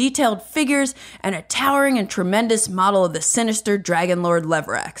new detailed figures, and a towering and tremendous model of the sinister Dragon Lord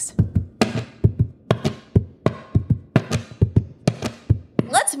Leverax.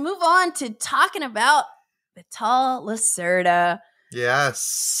 Let's move on to talking about Vital Lacerda. Yes.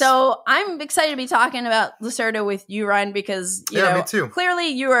 So I'm excited to be talking about Lacerda with you, Ryan, because me too. Clearly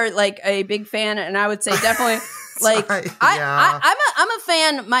you are like a big fan, and I would say definitely like I'm a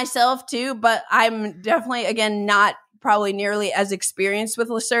fan myself too, but I'm definitely again not probably nearly as experienced with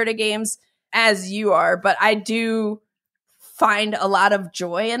Lacerda games as you are, but I do find a lot of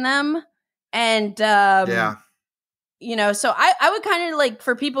joy in them, and so I would kind of like,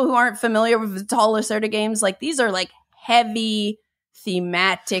 for people who aren't familiar with Vital Lacerda games, like these are like heavy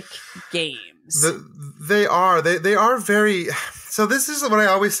thematic games. They are very. So this is what I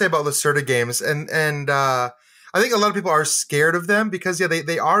always say about Lacerda games, and I think a lot of people are scared of them because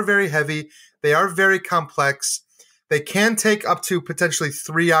they are very heavy, they are very complex, they can take up to potentially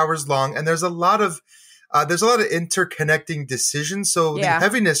 3 hours long, and there's a lot of interconnecting decisions. So the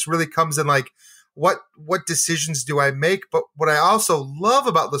heaviness really comes in like what decisions do I make? But what I also love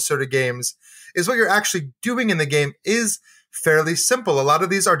about Lacerda games is what you're actually doing in the game is fairly simple. A lot of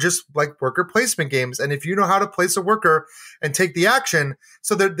these are just like worker placement games. And if you know how to place a worker and take the action,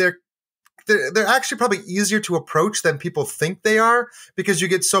 so they're actually probably easier to approach than people think they are, because you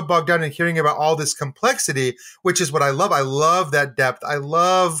get so bogged down in hearing about all this complexity, which is what I love. I love that depth. I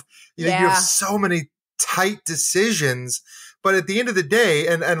love, you have so many tight decisions, but at the end of the day,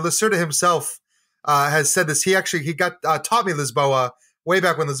 and Lacerda himself has said this, he got taught me Lisboa way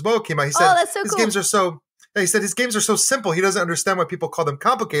back when Lisboa came out. He said, that's so his cool. games are so, he said his games are so simple. He doesn't understand why people call them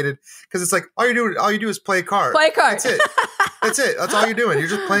complicated, because it's like, all you do is play a card. That's it. That's it. That's all you're doing. You're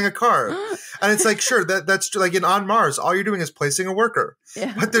just playing a card. And it's like, sure, that's like in On Mars, all you're doing is placing a worker.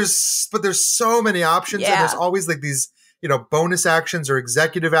 Yeah. But there's so many options, and there's always like these, bonus actions or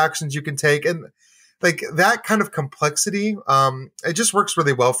executive actions you can take. And like that kind of complexity, it just works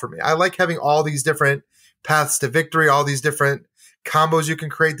really well for me. I like having all these different paths to victory, all these different combos you can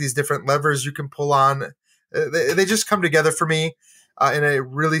create, these different levers you can pull on. They just come together for me in a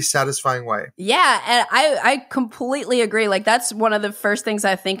really satisfying way. Yeah, and I completely agree. Like that's one of the first things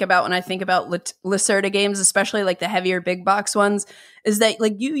I think about when I think about Lacerda games, especially like the heavier big box ones, is that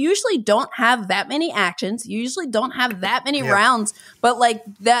like you usually don't have that many actions. You usually don't have that many rounds, but like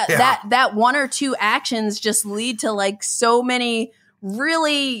that one or two actions just lead to like so many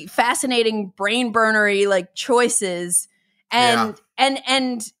really fascinating brain burnery like choices. And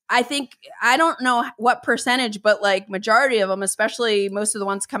I think, I don't know what percentage, but like majority of them, especially most of the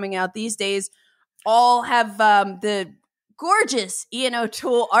ones coming out these days, all have the gorgeous Ian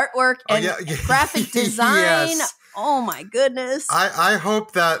O'Toole artwork and graphic design. Yes. Oh my goodness. I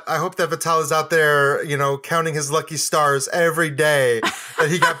hope that Vital is out there, counting his lucky stars every day that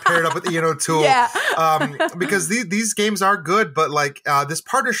he got paired up with Ian O'Toole. Because these games are good, but like this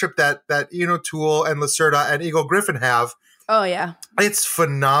partnership that Ian O'Toole and Lacerda and Eagle Griffin have. Oh, yeah. It's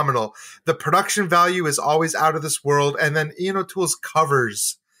phenomenal. The production value is always out of this world. And then Ian O'Toole's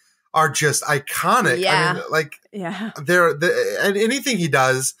covers are just iconic. Yeah. I mean, and anything he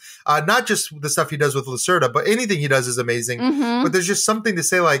does, not just the stuff he does with Lacerda, but anything he does is amazing. Mm-hmm. But there's just something to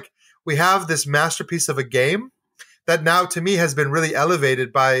say, like, we have this masterpiece of a game that now to me has been really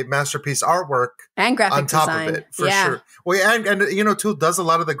elevated by masterpiece artwork and graphic on top design. of it, for sure. Well, and Ian O'Toole does a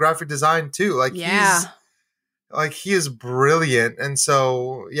lot of the graphic design too. Like he is brilliant. And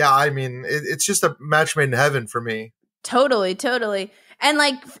so, I mean, it's just a match made in heaven for me. Totally. And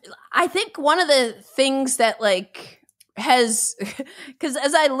like, I think one of the things that like has, because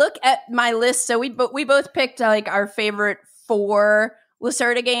as I look at my list, so we both picked like our favorite 4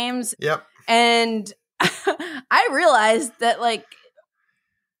 Lacerda games. Yep. And I realized that like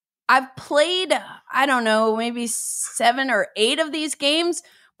I've played, I don't know, maybe 7 or 8 of these games,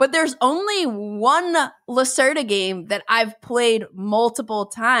 but there's only one Lacerda game that I've played multiple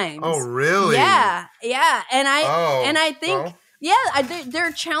times. Oh, really? Yeah. And I think,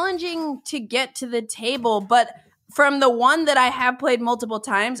 they're challenging to get to the table. But from the one that I have played multiple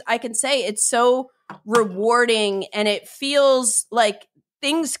times, I can say it's so rewarding, and it feels like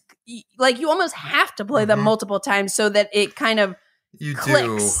things like you almost have to play them multiple times so that it kind of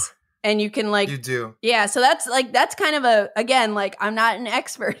clicks. And you can like, you do. Yeah. So that's kind of again, like I'm not an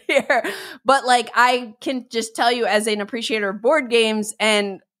expert here, but like I can just tell you as an appreciator of board games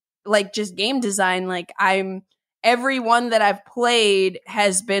and like just game design, like every one that I've played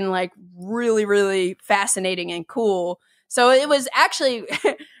has been like really, really fascinating and cool. So it was actually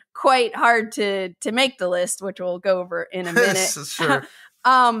quite hard to make the list, which we'll go over in a minute. Sure.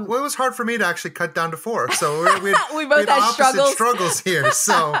 Well, it was hard for me to actually cut down to 4. So we both had struggles here.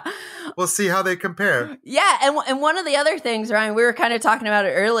 So we'll see how they compare. Yeah. And one of the other things, Ryan, we were kind of talking about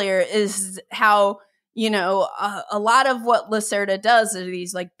it earlier, is how, a lot of what Lacerda does are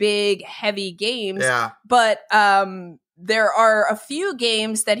these like big, heavy games. Yeah. But there are a few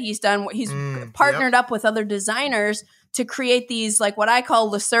games that he's done. He's partnered up with other designers to create these like what I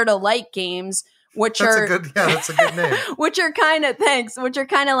call Lacerda-Lite Games, that's a good name. which are kind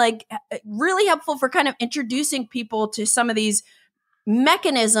of like really helpful for kind of introducing people to some of these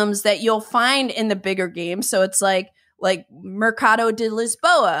mechanisms that you'll find in the bigger games. So it's like Mercado de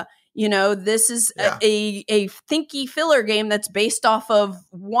Lisboa. This is a thinky filler game that's based off of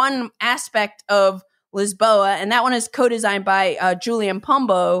one aspect of Lisboa, and that one is co-designed by Julian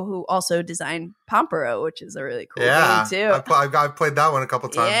Pombo, who also designed Pampero, which is a really cool game too. I've played that one a couple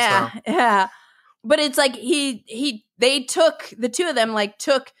times. Yeah. But it's like they took, the two of them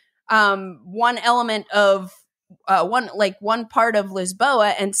took one element of one part of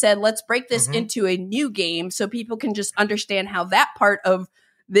Lisboa and said, let's break this into a new game so people can just understand how that part of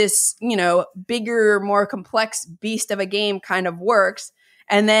this, bigger, more complex beast of a game kind of works.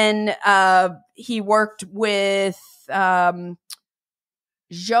 And then he worked with Joa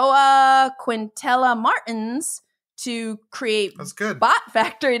Quintela Martins to create Bot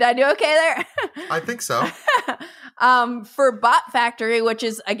Factory. Did I do okay there? I think so. For Bot Factory, which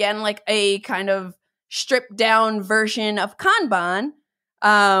is, again, like a kind of stripped down version of Kanban,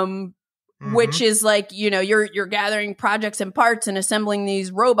 which is like, you're gathering projects and parts and assembling these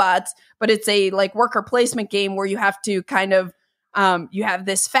robots, but it's a like worker placement game where you have to kind of, you have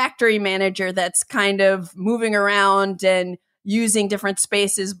this factory manager that's kind of moving around and using different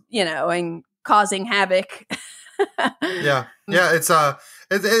spaces, and causing havoc. Yeah. It's and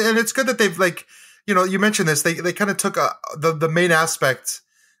it's good that they've you mentioned this. They kind of took the main aspect,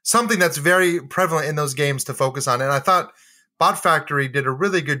 something that's very prevalent in those games, to focus on. And I thought Bot Factory did a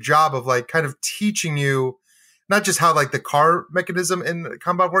really good job of kind of teaching you not just how the car mechanism in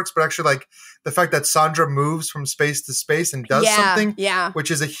Kanban works, but actually the fact that Sandra moves from space to space and does something,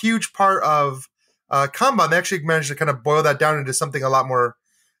 which is a huge part of Kanban. They actually managed to kind of boil that down into something a lot more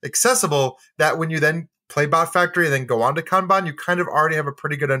accessible, that when you then play Bot Factory and then go on to Kanban, you kind of already have a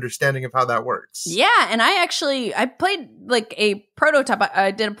pretty good understanding of how that works. Yeah, and I played a prototype.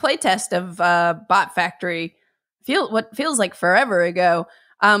 I did a play test of Bot Factory what feels like forever ago,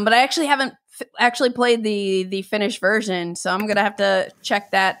 but I actually haven't actually played the finished version, so I'm gonna have to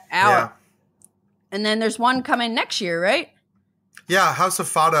check that out. Yeah. And then there's one coming next year, right? Yeah, House of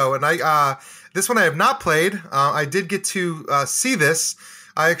Fado, and I this one I have not played. I did get to see this.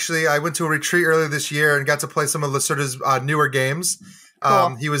 I went to a retreat earlier this year and got to play some of Lacerda's newer games.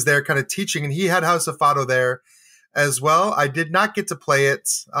 Cool. He was there kind of teaching, and he had House of Fado there as well. I did not get to play it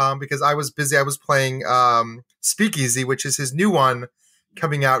because I was busy. I was playing Speakeasy, which is his new one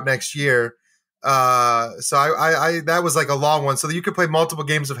coming out next year. So I that was a long one, so that you could play multiple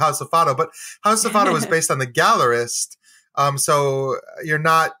games of House of Fado. But House of Fado is based on the Gallerist, so you're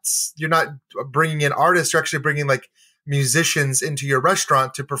not bringing in artists. You're actually bringing musicians into your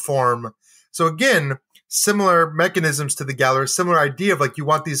restaurant to perform. So again, similar mechanisms to the Gallerist, similar idea of you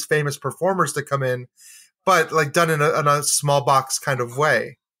want these famous performers to come in, but done in a small box kind of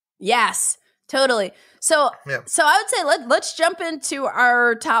way. Yes, totally. So I would say let's jump into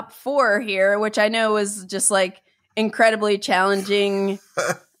our top 4 here, which I know was just incredibly challenging.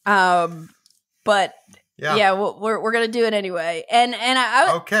 But we're gonna do it anyway. And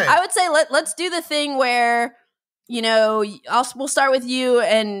I would say let's do the thing where we'll start with you,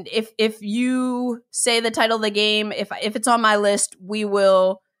 and if you say the title of the game, if it's on my list, we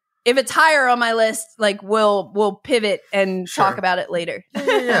will. If it's higher on my list, we'll pivot and talk about it later.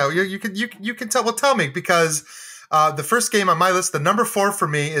 Yeah. You can tell. Well, tell me, because the first game on my list, the number 4 for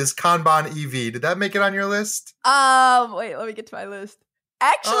me, is Kanban EV. Did that make it on your list? Wait, let me get to my list.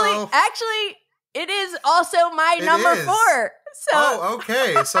 Actually, it is also my number 4. So,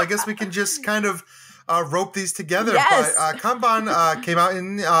 okay. So I guess we can just kind of rope these together. Yes. But Kanban came out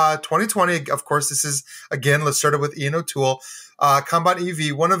in 2020. Of course, this is, again, Lacerda with Ian O'Toole. Kanban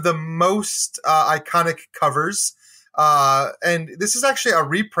EV, one of the most iconic covers. And this is actually a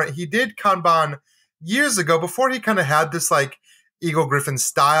reprint. He did Kanban years ago, before he kind of had this Eagle Griffin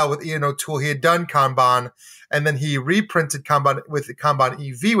style with Ian O'Toole. He had done Kanban, and then he reprinted Kanban with Kanban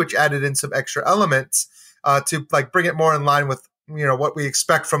EV, which added in some extra elements to bring it more in line with what we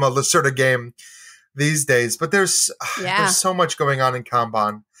expect from a Lacerda game these days. But there's so much going on in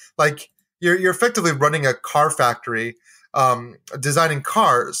Kanban. You're effectively running a car factory, designing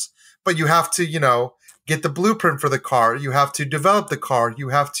cars, but you have to, get the blueprint for the car. You have to develop the car. You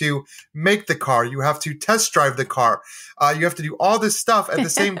have to make the car. You have to test drive the car. You have to do all this stuff at the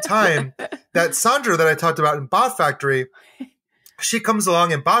same time that Sandra that I talked about in Bot Factory, she comes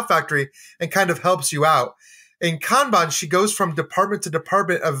along in Bot Factory and kind of helps you out. In Kanban, she goes from department to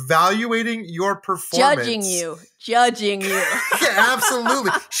department, evaluating your performance. Judging you. Yeah,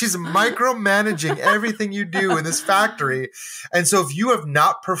 absolutely. She's micromanaging everything you do in this factory. And so if you have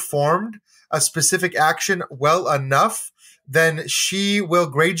not performed a specific action well enough, then she will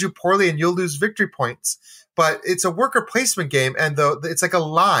grade you poorly and you'll lose victory points. but it's a worker placement game, and it's like a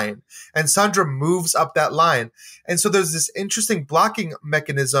line, and Sandra moves up that line. And so there's this interesting blocking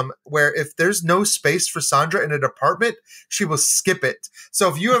mechanism where if there's no space for Sandra in a department, she will skip it. So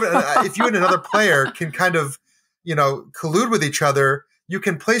if you and another player can kind of, collude with each other, you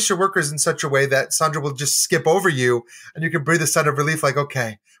can place your workers in such a way that Sandra will just skip over you, and you can breathe a sigh of relief like,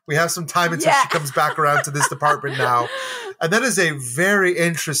 okay, we have some time until she comes back around to this department now. And that is a very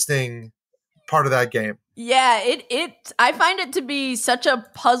interesting part of that game. Yeah, I find it to be such a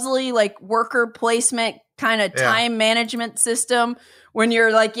puzzly, like, worker placement kind of time management system when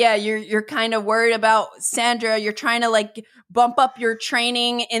you're like, you're kind of worried about Sandra. You're trying to, like, bump up your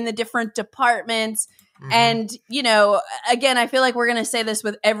training in the different departments. And, again, I feel like we're going to say this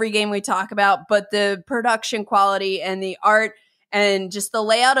with every game we talk about, but the production quality and the art and just the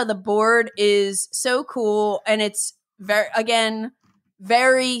layout of the board is so cool. And it's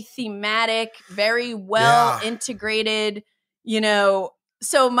very thematic, very well integrated,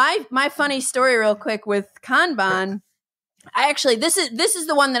 So my funny story real quick with Kanban, this is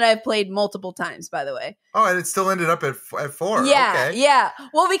the one that I've played multiple times, by the way. Oh, and it still ended up at 4. Yeah, okay. yeah.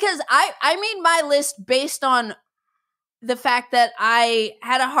 Well, because I made my list based on the fact that I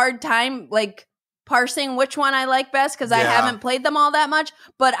had a hard time, like, parsing which one I like best because I haven't played them all that much.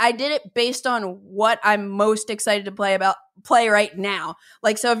 But I did it based on what I'm most excited to play right now.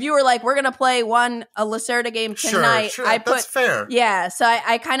 Like, so if you were like, we're gonna play a Lacerda game tonight, sure, that's fair. Yeah, so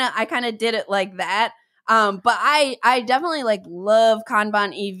I kind of did it like that. But I definitely, like, love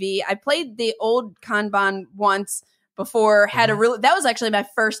Kanban EV. I played the old Kanban once before, that was actually my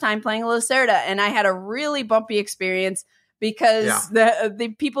first time playing Lacerda, and I had a really bumpy experience because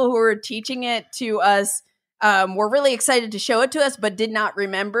the people who were teaching it to us were really excited to show it to us, but did not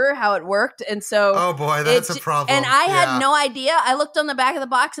remember how it worked. And so, oh boy, that's a problem. And I had no idea. I looked on the back of the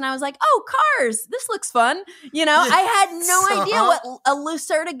box and I was like, oh, cars, this looks fun. I had no idea what a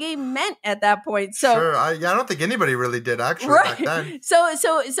Lacerda game meant at that point. So sure. I don't think anybody really did actually back then. So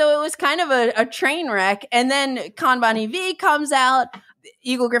it was kind of a train wreck. And then Kanban EV comes out.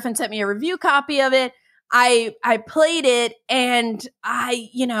 Eagle Griffin sent me a review copy of it. I played it and I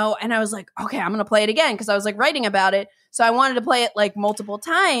was like, okay, I'm going to play it again because I was, like, writing about it. So I wanted to play it, like, multiple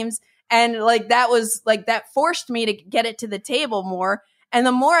times. And, like, that forced me to get it to the table more. And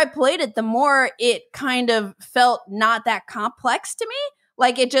the more I played it, the more it kind of felt not that complex to me.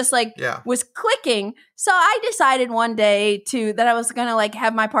 Like, it just, like, was clicking. So I decided one day that I was going to, like,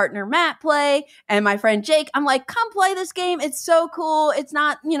 have my partner Matt play and my friend Jake. I'm like, come play this game. It's so cool. It's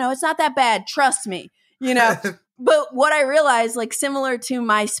not, it's not that bad. Trust me. But what I realized, like, similar to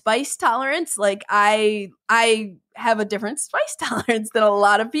my spice tolerance, like, I have a different spice tolerance than a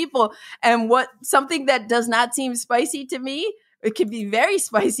lot of people. And something that does not seem spicy to me, it can be very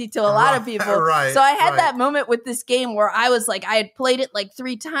spicy to a lot of people. Right, so I had that moment with this game where I was like, I had played it like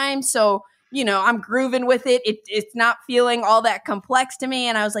 3 times. So, I'm grooving with it. It's not feeling all that complex to me.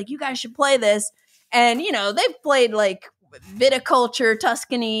 And I was like, you guys should play this. And, they've played, like, Viticulture,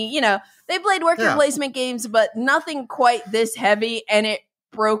 Tuscany, they played worker placement games, but nothing quite this heavy, and it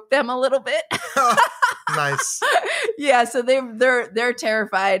broke them a little bit. Nice. Yeah, so they're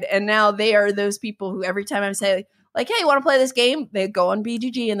terrified, and now they are those people who every time I say, like, hey, you want to play this game? They go on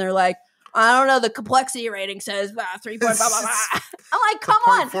BGG and they're like, I don't know, the complexity rating says 3. Blah, blah, blah. I'm like, come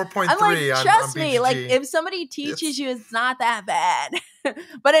on. 4.3. I'm like, trust me. BGG. Like, if somebody teaches you, it's not that bad.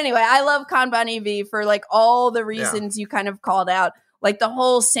 But anyway, I love Kanban EV for, like, all the reasons you kind of called out. Like, the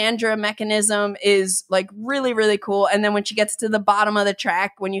whole Sandra mechanism is, like, really, really cool. And then when she gets to the bottom of the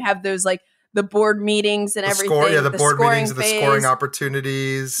track, when you have those, like, the board meetings and everything. The board meetings and the scoring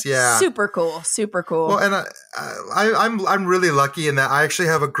opportunities. Yeah. Super cool. Super cool. Well, and I'm really lucky in that I actually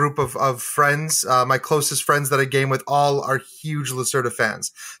have a group of friends, my closest friends that I game with, all are huge Lacerda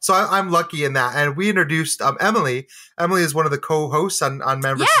fans. So I'm lucky in that. And we introduced Emily. Emily is one of the co-hosts on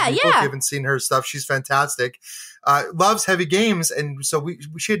Man vs. Meeple. If you haven't seen her stuff, she's fantastic. Loves heavy games. And so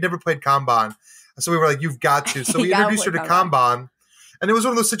she had never played Kanban. So we were like, you've got to. So we introduced her to Kanban. And it was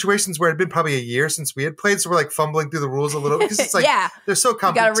one of those situations where it had been probably a year since we had played, so we're, like, fumbling through the rules a little because it's like they're so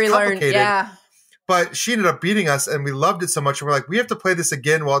complicated. Yeah. But she ended up beating us, and we loved it so much. And we're like, we have to play this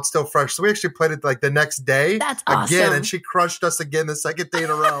again while it's still fresh. So we actually played it, like, the next day. That's again, awesome. and she crushed us again the second day in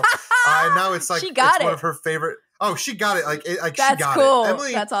a row. And now it's like one of her favorite. Oh, she got it. Like that's she got cool. it.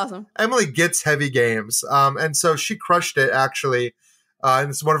 Emily, that's awesome. Emily gets heavy games, and so she crushed it actually.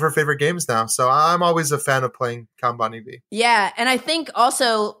 And it's one of her favorite games now. So I'm always a fan of playing Kanban EV. Yeah. And I think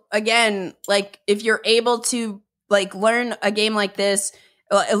also, again, like, if you're able to, like, learn a game like this,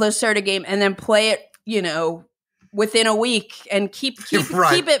 a Lacerda game, and then play it, within a week and keep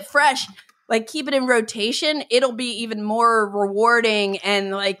it fresh. like keep it in rotation, it'll be even more rewarding and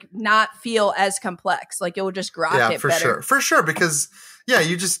like not feel as complex. Like it will just grok it better. For sure. Because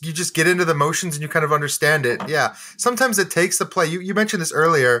you just get into the motions and you kind of understand it. Yeah. Sometimes it takes the play. You mentioned this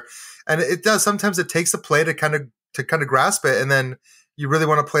earlier, and it does. Sometimes it takes the play to kind of grasp it, and then you really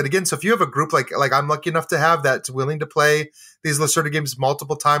want to play it again. So if you have a group like I'm lucky enough to have that's willing to play these Lacerda games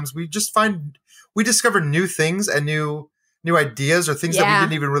multiple times, we discover new things and new ideas or things that we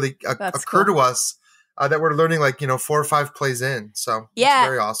didn't even really occur to us that we're learning 4 or 5 plays in. So it's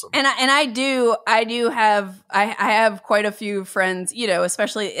very awesome. And I have quite a few friends,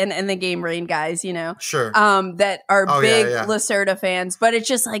 especially in the Game Rain guys, sure, that are big Lacerda fans, but it's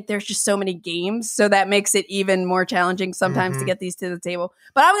just like there's just so many games, so that makes it even more challenging sometimes to get these to the table.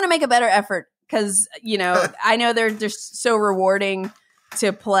 But I'm going to make a better effort because I know they're so rewarding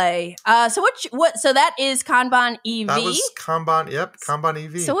to play. So so that is Kanban EV. That was Kanban. Yep, Kanban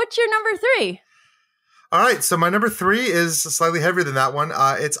EV. So what's your number 3? All right, so my number 3 is slightly heavier than that one.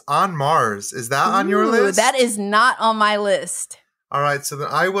 It's On Mars. Is that on your list? That is not on my list. All right, so then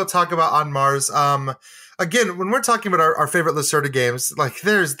I will talk about On Mars. Again, when we're talking about our favorite Lacerda games, like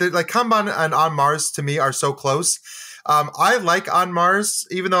Kanban and On Mars to me are so close. I like On Mars,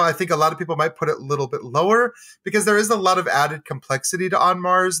 even though I think a lot of people might put it a little bit lower because there is a lot of added complexity to On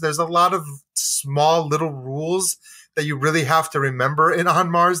Mars. There's a lot of small little rules that you really have to remember in On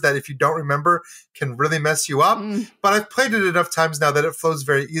Mars that if you don't remember can really mess you up. But I've played it enough times now that it flows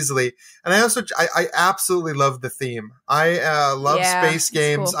very easily. And I absolutely love the theme. I love space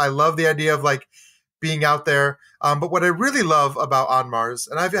games. Cool. I love the idea of being out there. But what I really love about On Mars,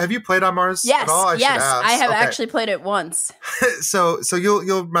 and have you played On Mars at all? Yes, I have actually played it once. So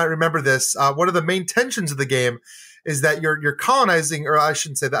you'll might remember this. One of the main tensions of the game is that you're colonizing, or I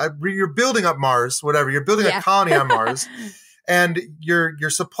shouldn't say that, you're building up Mars, whatever. You're building a colony on Mars, and your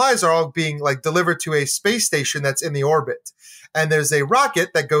supplies are all being delivered to a space station that's in the orbit. And there's a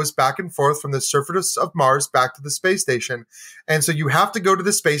rocket that goes back and forth from the surface of Mars back to the space station. And so you have to go to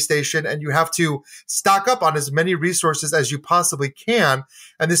the space station and you have to stock up on as many resources as you possibly can.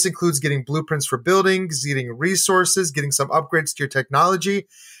 And this includes getting blueprints for buildings, getting resources, getting some upgrades to your technology.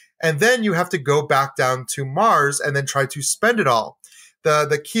 And then you have to go back down to Mars and then try to spend it all.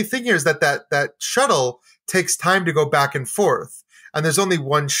 The key thing here is that shuttle takes time to go back and forth. And there's only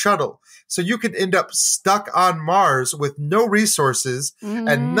one shuttle. So you could end up stuck on Mars with no resources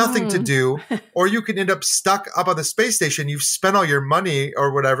and nothing to do. Or you can end up stuck up on the space station. You've spent all your money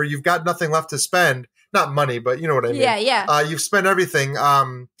or whatever. You've got nothing left to spend. Not money, but you know what I mean. Yeah. You've spent everything.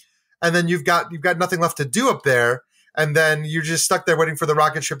 And then you've got nothing left to do up there. And then you're just stuck there waiting for the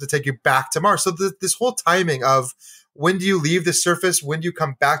rocket ship to take you back to Mars. So this whole timing of when do you leave the surface, when do you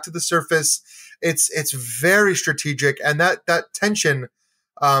come back to the surface, it's very strategic. And that tension,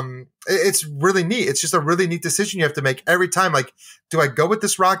 it's really neat. It's just a really neat decision you have to make every time. Do I go with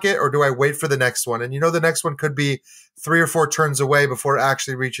this rocket or do I wait for the next one? And the next one could be 3 or 4 turns away before it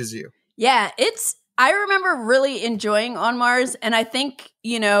actually reaches you. Yeah, I remember really enjoying On Mars. And I think,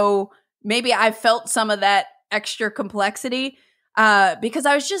 maybe I felt some of that extra complexity because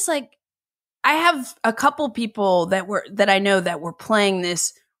I was just I have a couple people that I know that were playing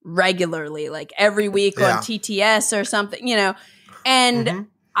this regularly, every week on TTS or something, and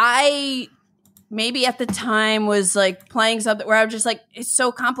I maybe at the time was playing something where I was just it's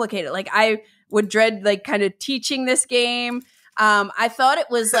so complicated. I would dread kind of teaching this game. I thought it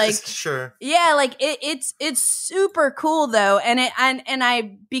was sure. Yeah, it's super cool though. And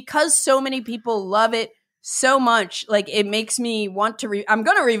I because so many people love it so much, it makes me want to I'm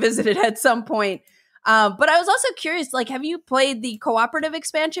going to revisit it at some point. But I was also curious, have you played the cooperative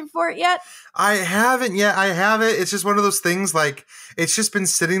expansion for it yet? I haven't yet. I have it. It's just one of those things, it's just been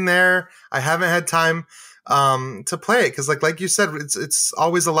sitting there. I haven't had time to play it because like you said, it's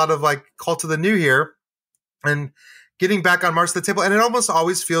always a lot of call to the new here and getting back on Mars to the table. And it almost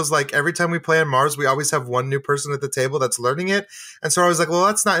always feels like every time we play on Mars, we always have one new person at the table that's learning it. And so I was well,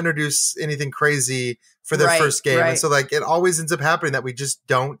 let's not introduce anything crazy for their first game. Right. And so it always ends up happening that we just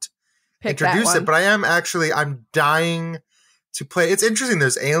don't introduce it. But I'm dying to play. It's interesting.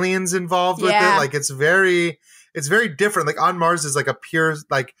 There's aliens involved with it. It's very different. On Mars is a pure,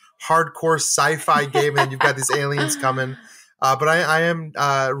 hardcore sci-fi game. And you've got these aliens coming. But I am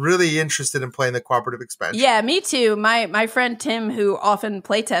really interested in playing the cooperative expansion. Yeah, me too. My friend Tim, who often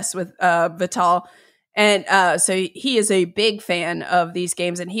playtests with Vital, and so he is a big fan of these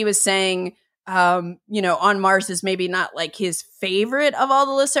games. And he was saying On Mars is maybe not like his favorite of all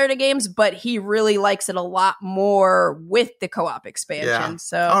the Lacerda games, but he really likes it a lot more with the co-op expansion. Yeah.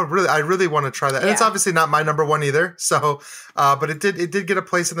 So, I really want to try that. And it's obviously not my number one either. So, but it did get a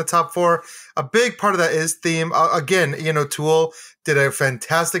place in the top 4. A big part of that is theme. Again, Tool did a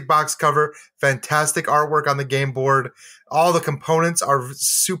fantastic box cover, fantastic artwork on the game board. All the components are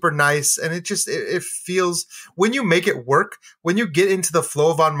super nice, and it feels, when you make it work, when you get into the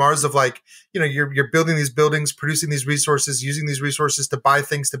flow of On Mars of like, you're building these buildings, producing these resources, using these resources to buy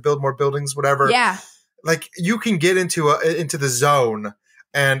things, to build more buildings, whatever. Yeah. Like you can get into the zone,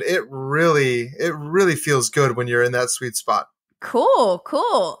 and it really feels good when you're in that sweet spot.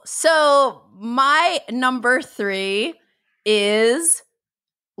 Cool. So my number 3 is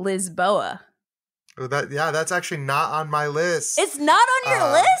Lisboa. Oh, that's actually not on my list. It's not on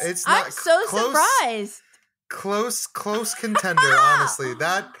your list? It's not. I'm so surprised. Close contender, honestly.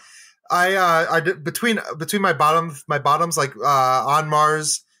 That I did between my bottoms like On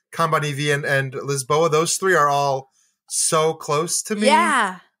Mars, Kanban EV, and Lisboa. Those 3 are all so close to me.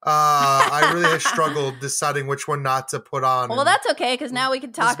 Yeah. I really have struggled deciding which one not to put on. Well, that's okay, because now we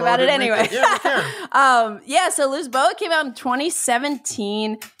can talk about it anyway. Yeah, we can. So Lisboa came out in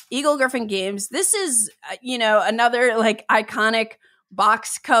 2017. Eagle Griffin Games. This is, another like iconic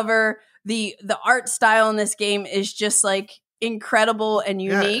box cover. The art style in this game is just like incredible and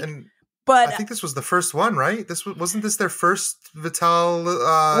unique. And but I think this was the first one, right? Wasn't this their first Vital,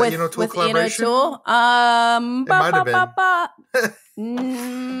 Tool collaboration? Tool? It might have been. I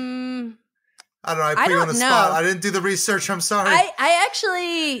don't know. I put you on the spot. I didn't do the research. I'm sorry. I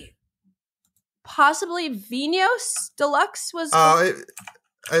actually possibly Vinhos Deluxe was.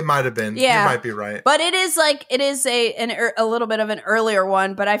 It might have been. Yeah. You might be right. But it is a little bit of an earlier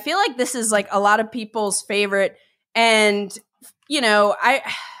one, but I feel like this is like a lot of people's favorite. And,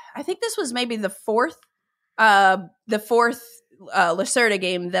 I think this was maybe the fourth Lacerda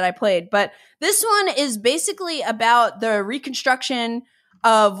game that I played. But this one is basically about the reconstruction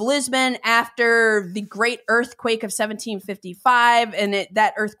of Lisbon after the Great Earthquake of 1755, and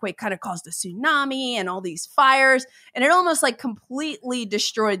that earthquake kind of caused a tsunami and all these fires, and it almost like completely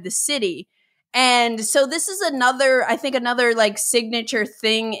destroyed the city. And so this is another like signature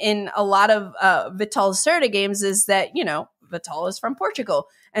thing in a lot of Vital Lacerda games is that, Vital is from Portugal.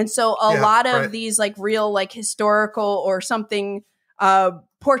 And so a lot of these like real like historical or something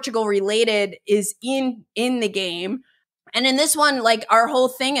Portugal related is in the game. And in this one, like our whole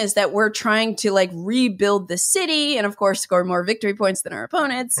thing is that we're trying to like rebuild the city and of course score more victory points than our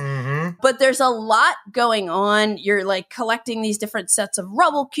opponents. Mm-hmm. But there's a lot going on. You're like collecting these different sets of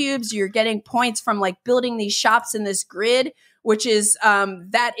rubble cubes. You're getting points from like building these shops in this grid, which is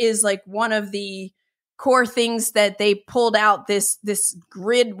that is like one of the core things that they pulled out, this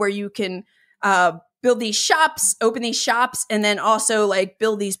grid where you can build these shops, open these shops, and then also like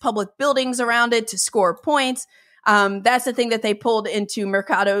build these public buildings around it to score points. That's the thing that they pulled into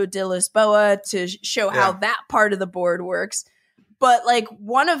Mercado de Lisboa to show how that part of the board works. But like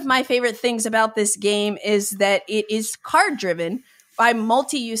one of my favorite things about this game is that it is card driven by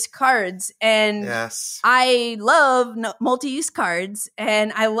multi-use cards. And I love multi-use cards.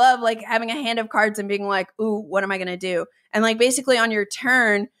 And I love like having a hand of cards and being like, ooh, what am I going to do? And like basically on your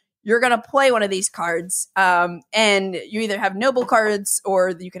turn, you're going to play one of these cards. And you either have noble cards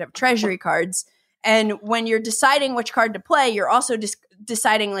or you could have treasury cards. And when you're deciding which card to play, you're also just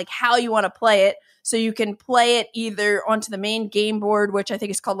deciding like how you want to play it. So you can play it either onto the main game board, which I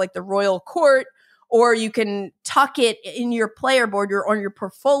think is called like the Royal Court, or you can tuck it in your player board or on your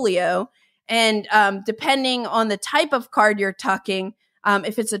portfolio. And depending on the type of card you're tucking,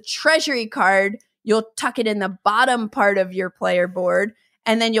 if it's a treasury card, you'll tuck it in the bottom part of your player board.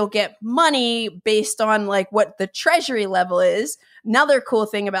 And then you'll get money based on like what the treasury level is. Another cool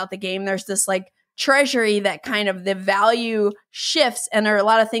thing about the game, there's this like treasury that kind of the value shifts, and there are a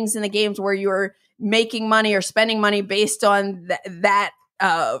lot of things in the games where you're making money or spending money based on that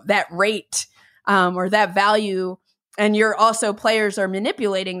rate or that value, and you're also players are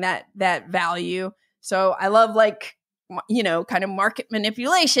manipulating that value. So I love like kind of market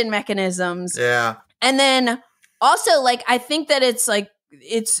manipulation mechanisms. Yeah, and then also like I think that it's like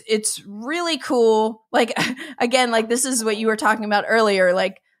it's really cool. Like again, like this is what you were talking about earlier,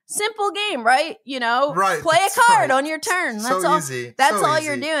 like simple game, right? Right. Play a card on your turn. That's so all. Easy. That's so all easy.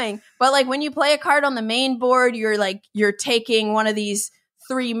 You're doing. But like when you play a card on the main board, you're taking one of these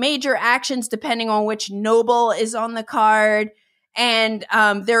 3 major actions depending on which noble is on the card. And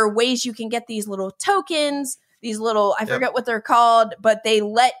there are ways you can get these little tokens, these little, I forget what they're called, but they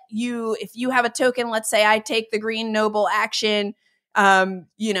let you, if you have a token, let's say I take the green noble action, and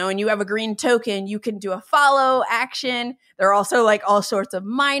you have a green token, you can do a follow action. There are also like all sorts of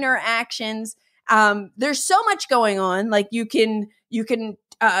minor actions. There's so much going on. Like you can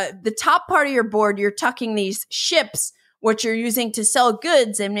the top part of your board, you're tucking these ships, which you're using to sell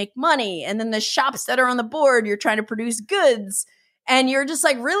goods and make money. And then the shops that are on the board, you're trying to produce goods. And you're just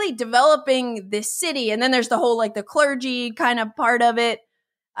like really developing this city. And then there's the whole like the clergy kind of part of it.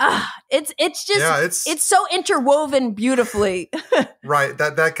 It's so interwoven beautifully. Right.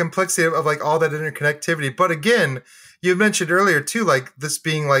 That complexity of like all that interconnectivity. But again, you mentioned earlier too, like this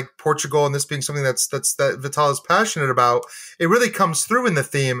being like Portugal and this being something that Vital is passionate about. It really comes through in the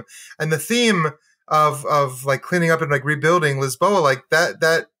theme, and the theme of like cleaning up and like rebuilding Lisboa, like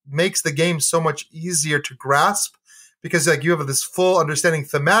that makes the game so much easier to grasp, because like you have this full understanding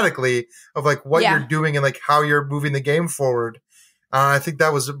thematically of like what you're doing and like how you're moving the game forward. I think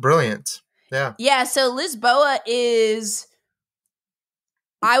that was brilliant. Yeah. Yeah. So Lisboa is,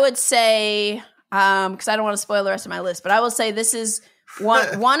 I would say, because I don't want to spoil the rest of my list, but I will say this is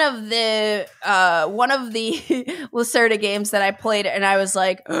one of the Lacerda games that I played, and I was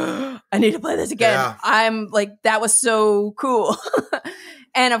like, I need to play this again. Yeah. I'm like, that was so cool.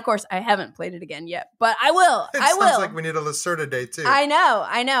 And of course, I haven't played it again yet, but I will. It sounds like we need a Lacerda day too. I know,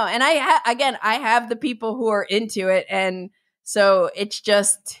 and I have the people who are into it, and so it's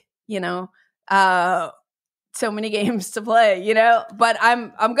just so many games to play, But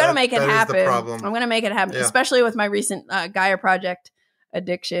I'm gonna make it happen. I'm gonna make it happen, especially with my recent Gaia Project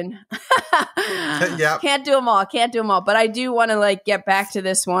addiction. Yeah, can't do them all. But I do want to like get back to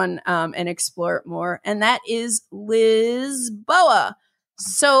this one and explore it more, and that is Lisboa.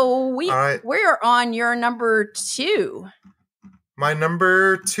 So we're on your number 2. My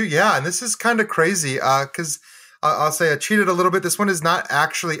number 2, yeah, and this is kind of crazy because I'll say I cheated a little bit. This one is not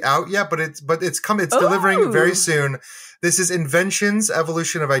actually out yet, but it's delivering very soon. This is Inventions: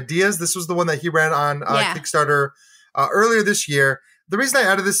 Evolution of Ideas. This was the one that he ran on Kickstarter earlier this year. The reason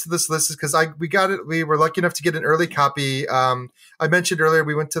I added this to this list is because we got it. We were lucky enough to get an early copy. I mentioned earlier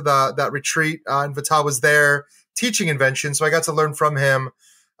we went to that retreat and Vital was there teaching Inventions, so I got to learn from him.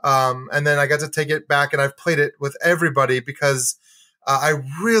 And then I got to take it back, and I've played it with everybody because I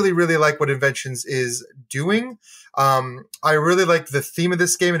really, really like what Inventions is doing. I really like the theme of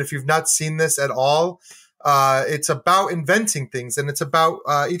this game, and if you've not seen this at all, it's about inventing things, and it's about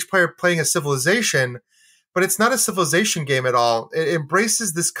each player playing a civilization, but it's not a civilization game at all. It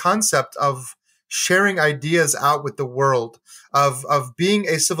embraces this concept of sharing ideas out with the world, of being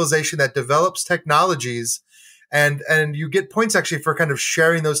a civilization that develops technologies. And you get points actually for kind of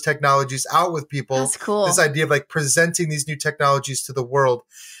sharing those technologies out with people. That's cool. This idea of like presenting these new technologies to the world.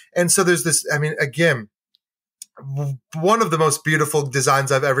 And so there's this, I mean, again, one of the most beautiful designs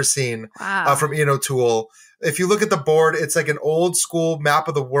I've ever seen from Tool. If you look at the board, it's like an old school map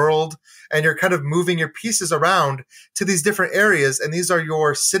of the world, and you're kind of moving your pieces around to these different areas. And these are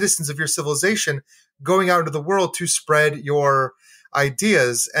your citizens of your civilization going out into the world to spread your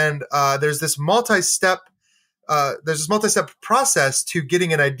ideas. And there's this multi-step process to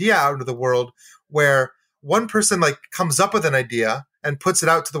getting an idea out into the world, where one person like comes up with an idea and puts it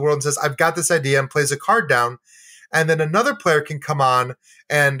out to the world and says, I've got this idea, and plays a card down. And then another player can come on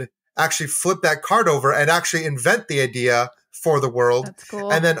and actually flip that card over and actually invent the idea for the world. That's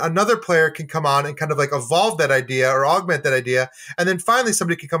cool. And then another player can come on and kind of like evolve that idea or augment that idea. And then finally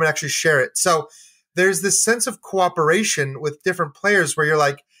somebody can come and actually share it. So there's this sense of cooperation with different players where you're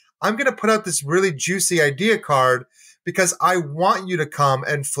like, I'm going to put out this really juicy idea card because I want you to come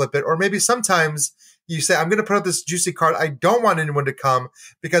and flip it. Or maybe sometimes you say, I'm going to put out this juicy card. I don't want anyone to come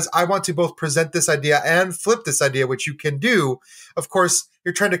because I want to both present this idea and flip this idea, which you can do. Of course,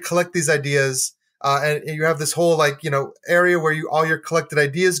 you're trying to collect these ideas and you have this whole area where all your collected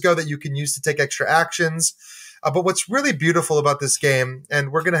ideas go that you can use to take extra actions. But what's really beautiful about this game,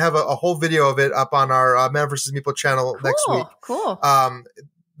 and we're going to have a whole video of it up on our Man vs. Meeple channel next week. Cool.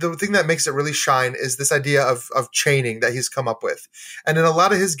 The thing that makes it really shine is this idea of chaining that he's come up with. And in a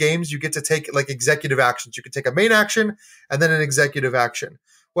lot of his games, you get to take like executive actions. You can take a main action and then an executive action.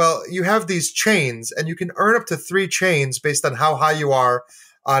 Well, you have these chains, and you can earn up to 3 chains based on how high you are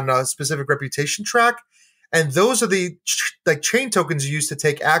on a specific reputation track. And those are the chain tokens you use to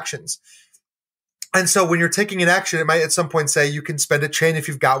take actions. And so when you're taking an action, it might at some point say you can spend a chain if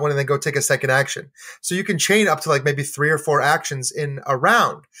you've got one and then go take a second action. So you can chain up to like maybe 3 or 4 actions in a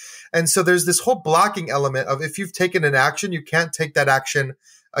round. And so there's this whole blocking element of if you've taken an action, you can't take that action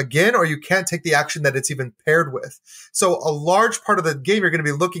again, or you can't take the action that it's even paired with. So a large part of the game, you're going to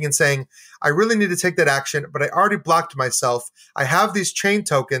be looking and saying, I really need to take that action, but I already blocked myself. I have these chain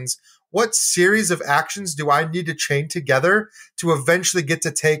tokens. what series of actions do I need to chain together to eventually get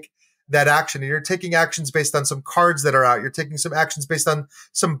to take that action? And you're taking actions based on some cards that are out. You're taking some actions based on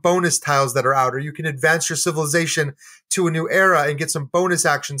some bonus tiles that are out, or you can advance your civilization to a new era and get some bonus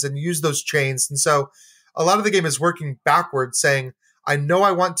actions and use those chains. And so a lot of the game is working backwards, saying, I know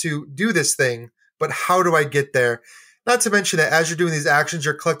I want to do this thing, but how do I get there? Not to mention that as you're doing these actions,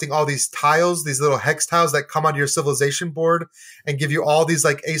 you're collecting all these tiles, these little hex tiles that come onto your civilization board and give you all these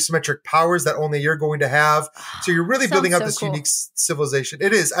like asymmetric powers that only you're going to have. So you're really building up this cool, unique civilization.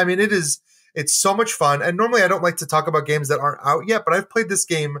 It is. I mean, it's so much fun. And normally I don't like to talk about games that aren't out yet, but I've played this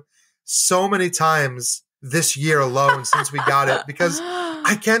game so many times this year alone since we got it, because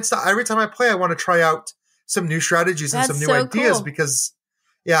I can't stop. Every time I play, I want to try out some new strategies and some new ideas because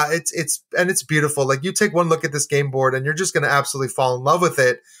yeah, it's beautiful. Like you take one look at this game board and you're just going to absolutely fall in love with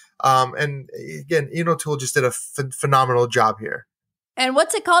it. And again, Enotool just did a phenomenal job here. And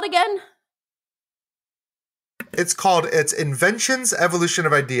what's it called again? It's Inventions, Evolution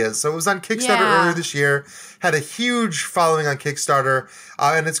of Ideas. So it was on Kickstarter earlier this year, had a huge following on Kickstarter,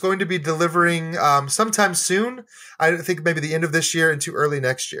 and it's going to be delivering sometime soon. I think maybe the end of this year into early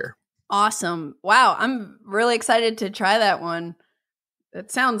next year. Awesome. Wow. I'm really excited to try that one. It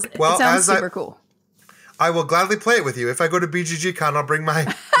sounds super cool. I will gladly play it with you. If I go to BGG Con, I'll bring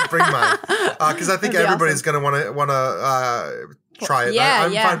mine because I think everybody's going to want to try it. Yeah,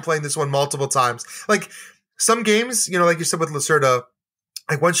 I'm fine playing this one multiple times. Like some games, like you said with Lacerda,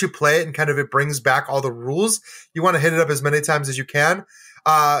 like once you play it and kind of it brings back all the rules, you want to hit it up as many times as you can.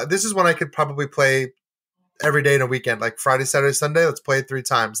 This is one I could probably play every day in a weekend, like Friday, Saturday, Sunday. Let's play it 3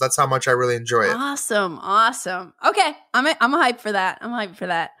 times. That's how much I really enjoy it. Awesome. Okay, I'm hyped for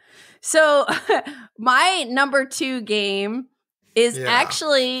that. So my number 2 game is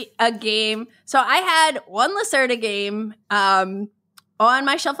actually a game. So I had one Lacerda game on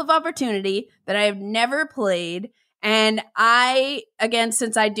my shelf of opportunity that I have never played. And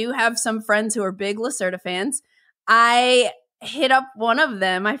since I do have some friends who are big Lacerda fans, I hit up one of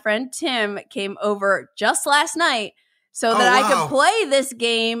them. My friend Tim came over just last night so that I could play this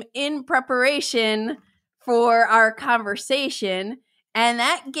game in preparation for our conversation. And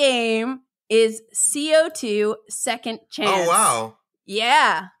that game is CO2 Second Chance. Oh, wow.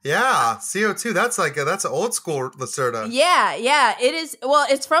 Yeah. Yeah. CO2. That's that's an old school Lacerda. Yeah. It is. Well,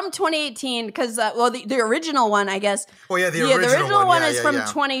 it's from 2018 because, the original one, I guess. Oh, yeah. The original one is from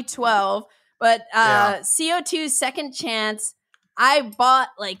 2012. But CO2 Second Chance, I bought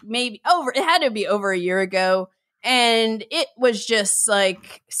it had to be over a year ago. And it was just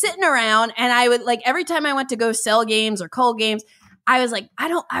like sitting around. And I would every time I went to go sell games or cull games, I was like,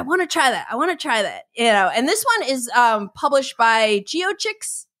 I want to try that. And this one is published by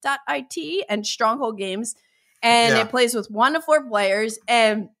geochicks.it and Stronghold Games. And it plays with 1 to 4 players.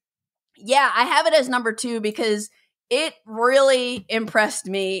 And I have it as number 2 because it really impressed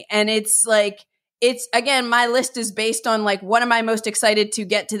me. And it's again, my list is based on what am I most excited to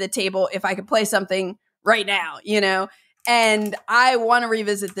get to the table if I could play something right now, and I want to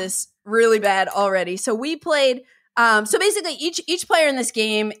revisit this really bad already. So we played, so basically each player in this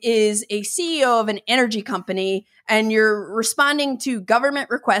game is a CEO of an energy company, and you're responding to government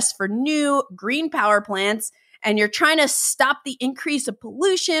requests for new green power plants. And you're trying to stop the increase of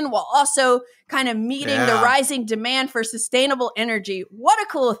pollution while also kind of meeting the rising demand for sustainable energy. What a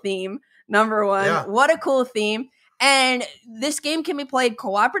cool theme, number 1. Yeah. What a cool theme. And this game can be played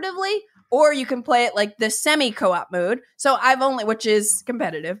cooperatively, or you can play it the semi-co-op mode. So which is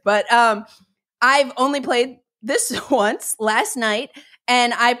competitive, but I've only played this once last night.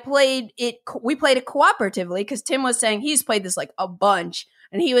 And we played it cooperatively because Tim was saying he's played this a bunch.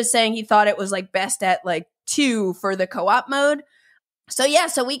 And he was saying he thought it was best at 2 for the co-op mode. So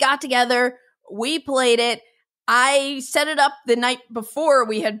so we got together, we played it. I set it up the night before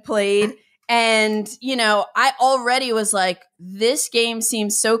we had played. And, I already was this game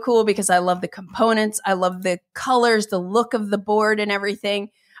seems so cool because I love the components. I love the colors, the look of the board and everything.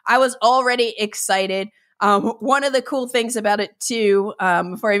 I was already excited. One of the cool things about it too,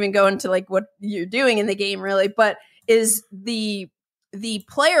 before I even go into what you're doing in the game really, but is the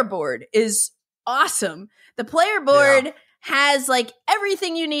player board is awesome. The player board has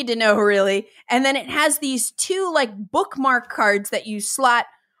everything you need to know really. And then it has these 2 bookmark cards that you slot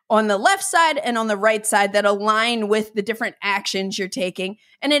on the left side and on the right side that align with the different actions you're taking.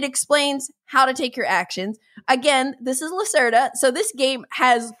 And it explains how to take your actions. Again, this is Lacerda. So this game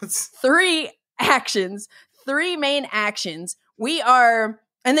has 3 actions, 3 main actions. And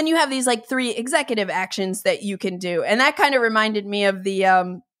then you have these 3 executive actions that you can do. And that kind of reminded me of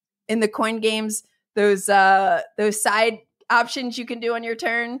the, in the coin games, those side options you can do on your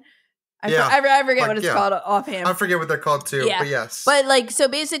turn. I forget what it's called offhand. I forget what they're called too, but yes. But like, so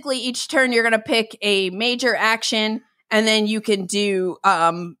basically each turn you're going to pick a major action, and then you can do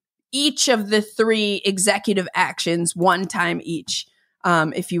each of the 3 executive actions one time each,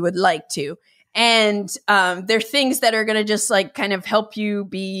 if you would like to. And they're things that are going to just like kind of help you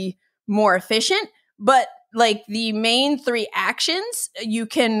be more efficient. But like the main 3 actions, you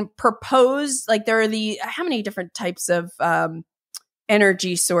can propose, like there are how many different types of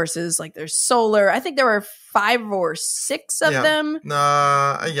energy sources? Like there's solar. I think there were 5 or 6 of them.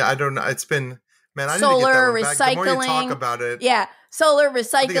 I don't know. It's been, man, I solar, need to get that one back. The more you recycling. talk about it. Yeah. Solar,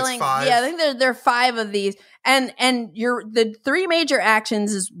 recycling. I think it's 5. Yeah, I think there are 5 of these. And the 3 major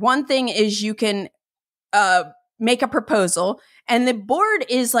actions is, one thing is you can make a proposal, and the board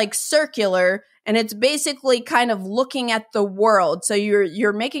is like circular, and it's basically kind of looking at the world. So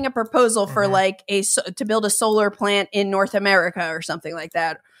you're making a proposal for like to build a solar plant in North America or something like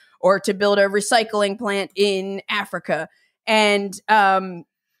that, or to build a recycling plant in Africa. And your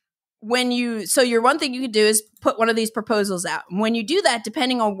one thing you could do is put one of these proposals out. And when you do that,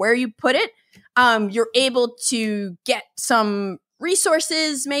 depending on where you put it, you're able to get some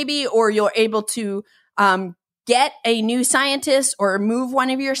resources maybe, or you're able to get a new scientist or move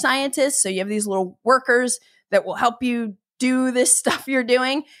one of your scientists. So you have these little workers that will help you do this stuff you're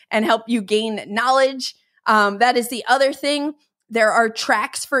doing and help you gain knowledge. That is the other thing. There are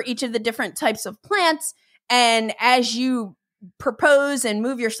tracks for each of the different types of plants. And as you propose and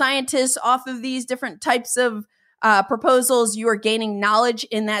move your scientists off of these different types of proposals, you are gaining knowledge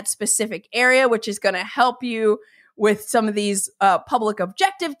in that specific area, which is going to help you with some of these public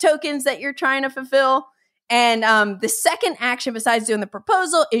objective tokens that you're trying to fulfill. And the second action, besides doing the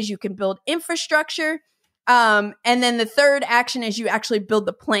proposal, is you can build infrastructure. And then the third action is you actually build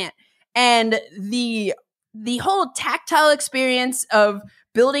the plant. And the whole tactile experience of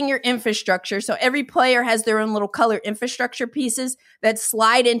building your infrastructure. So every player has their own little color infrastructure pieces that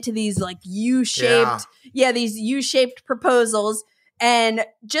slide into these like U-shaped, these U-shaped proposals. And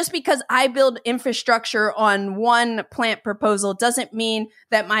just because I build infrastructure on one plant proposal doesn't mean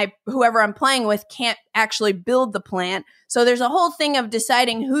that whoever I'm playing with can't actually build the plant. So there's a whole thing of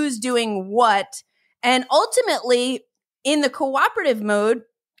deciding who's doing what. And ultimately, in the cooperative mode,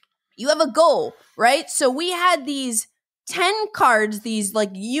 you have a goal, right? So we had these 10 cards, these like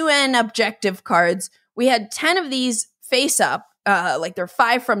UN objective cards. We had 10 of these face up, like they're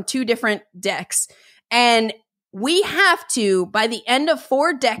 5 from 2 different decks. And we have to, by the end of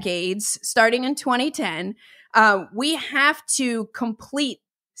 4 decades, starting in 2010, we have to complete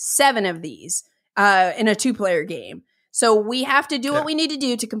 7 of these in a 2-player game. So we have to do what we need to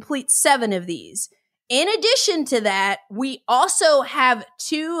do to complete 7 of these. In addition to that, we also have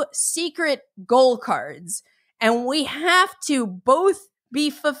 2 secret goal cards, and we have to both be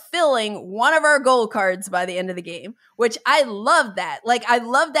fulfilling one of our goal cards by the end of the game, which I love that. Like, I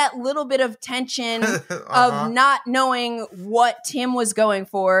love that little bit of tension of not knowing what Tim was going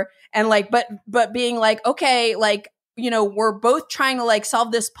for. And like, but being like, okay, like, you know, we're both trying to like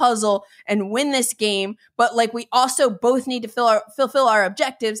solve this puzzle and win this game, but like, we also both need to fulfill our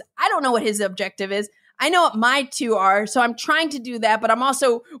objectives. I don't know what his objective is. I know what my 2 are, so I'm trying to do that, but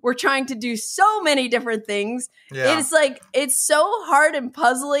we're trying to do so many different things. Yeah. It's like, it's so hard and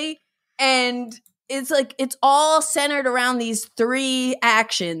puzzly, and it's like, it's all centered around these 3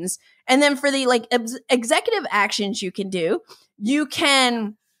 actions. And then for the like executive actions you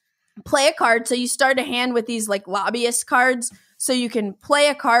can play a card. So you start a hand with these like lobbyist cards. So you can play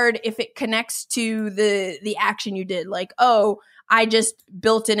a card if it connects to the action you did. Like, oh, I just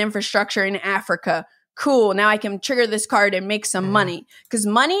built an infrastructure in Africa. Cool. Now I can trigger this card and make some money, because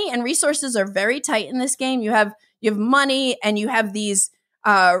money and resources are very tight in this game. You have money, and you have these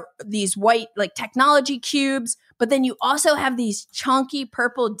white like technology cubes, but then you also have these chunky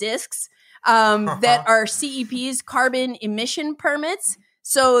purple discs that are CEPs, carbon emission permits.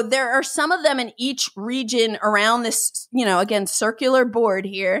 So there are some of them in each region around this, you know, again, circular board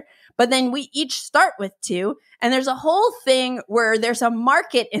here. But then we each start with 2. And there's a whole thing where there's a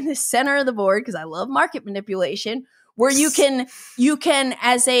market in the center of the board, because I love market manipulation, where you can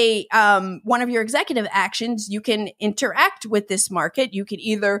as a one of your executive actions, you can interact with this market. You can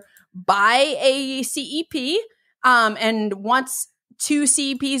either buy a CEP, and once 2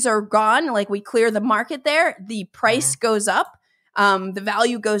 CEPs are gone, like we clear the market there, the price goes up. The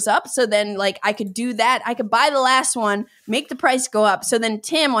value goes up. So then like I could do that. I could buy the last one, make the price go up. So then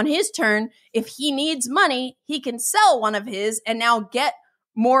Tim on his turn, if he needs money, he can sell one of his and now get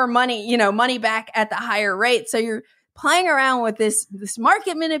more money, you know, money back at the higher rate. So you're playing around with this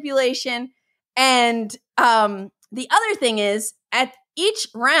market manipulation. And the other thing is, at each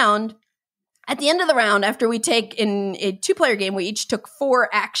round, At the end of the round, after we take in a 2-player game, we each took 4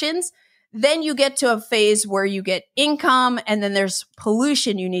 actions. Then you get to a phase where you get income, and then there's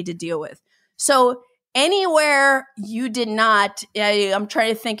pollution you need to deal with. So anywhere you did not, I'm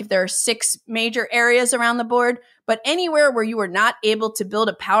trying to think if there are 6 major areas around the board, but anywhere where you were not able to build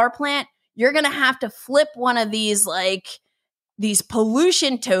a power plant, you're going to have to flip one of these, like, these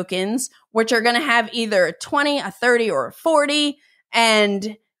pollution tokens, which are going to have either a 20, a 30, or a 40,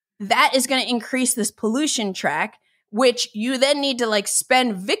 and that is going to increase this pollution track, which you then need to, like,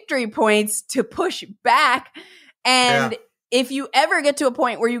 spend victory points to push back. And if you ever get to a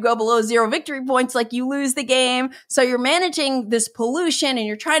point where you go below 0 victory points, like, you lose the game. So you're managing this pollution and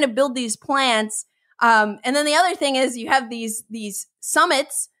you're trying to build these plants. And then the other thing is you have these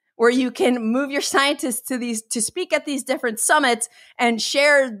summits where you can move your scientists to speak at these different summits and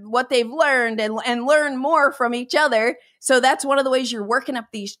share what they've learned and learn more from each other. So that's one of the ways you're working up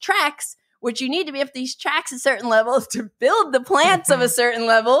these tracks, which you need to be up these tracks a certain level to build the plants of a certain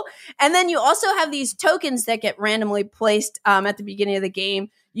level. And then you also have these tokens that get randomly placed at the beginning of the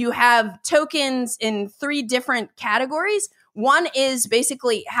game. You have tokens in 3 different categories. One is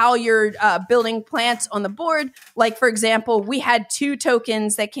basically how you're building plants on the board. Like, for example, we had 2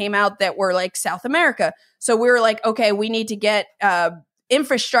 tokens that came out that were like South America. So we were like, okay, we need to get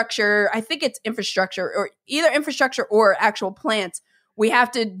infrastructure. I think it's infrastructure, or either infrastructure or actual plants. We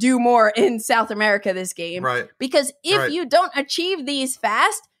have to do more in South America this game. Right. Because if you don't achieve these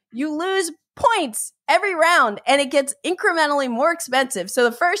fast, you lose points every round, and it gets incrementally more expensive. So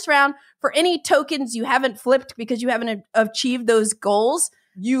the first round, for any tokens you haven't flipped because you haven't achieved those goals,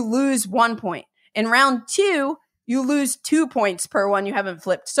 you lose 1 point. In round 2, you lose 2 points per one you haven't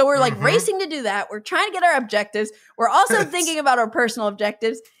flipped. So we're like racing to do that. We're trying to get our objectives. We're also thinking about our personal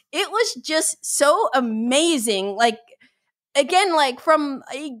objectives. It was just so amazing. Like, again, like, from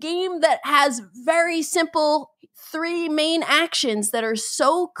a game that has very simple 3 main actions that are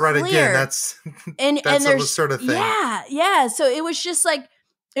so clear. Right, again, that's and there's a Lacerda thing. Yeah. So it was just like,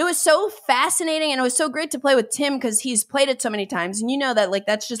 it was so fascinating, and it was so great to play with Tim because he's played it so many times, and you know that, like,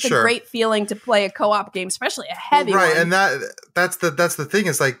 that's just a great feeling to play a co-op game, especially a heavy one. Right, and that's the thing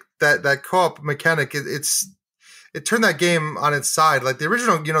is, like, that co-op mechanic. It turned that game on its side. Like, the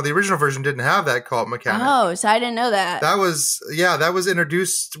original version didn't have that co-op mechanic. Oh, so I didn't know that. That was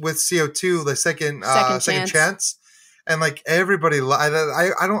introduced with CO2, the second chance. And, like, everybody,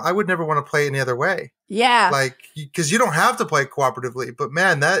 I would never want to play any other way. Yeah. Like, because you don't have to play cooperatively, but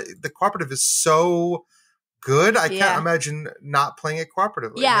man, the cooperative is so good. I can't imagine not playing it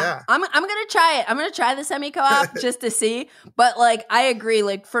cooperatively. Yeah. I'm going to try it. I'm going to try the semi-co-op just to see. But, like, I agree,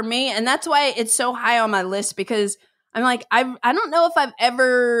 like, for me, and that's why it's so high on my list, because I'm like, I don't know if I've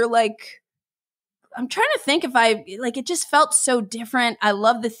ever, like, I'm trying to think if it just felt so different. I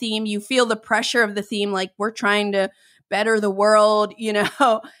love the theme. You feel the pressure of the theme. Like, we're trying to better the world, you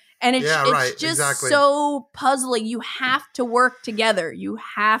know? And it's just so puzzling. You have to work together.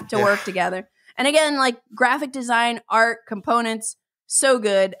 Work together. And again, like, graphic design, art, components, so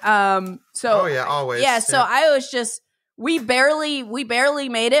good. Always. Yeah, so I was just, we barely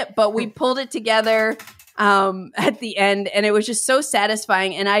made it, but we pulled it together at the end, and it was just so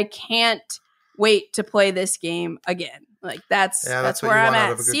satisfying, and I can't wait to play this game again. Like, that's where I'm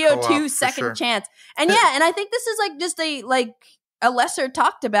at. CO2 second chance. And and I think this is like just a lesser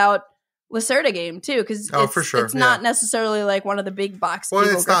talked about Lacerda game too, because it's not necessarily like one of the big box. Well,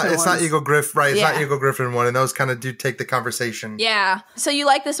 it's not Eagle Griff, right? It's not Eagle Griffin one, and those kind of do take the conversation. Yeah. So you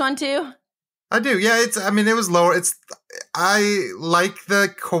like this one too? I do. Yeah. It was lower. I like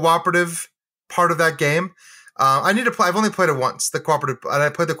the cooperative part of that game. I need to play. I've only played it once, the cooperative, and I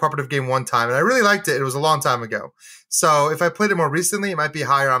played the cooperative game one time, and I really liked it. It was a long time ago. So if I played it more recently, it might be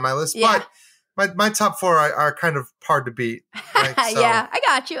higher on my list. Yeah. But my top 4 are kind of hard to beat. Right? So, yeah, I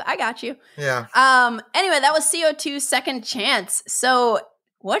got you. Yeah. Anyway, that was CO2 second chance. So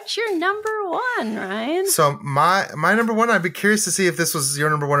what's your number 1, Ryan? So my number 1, I'd be curious to see if this was your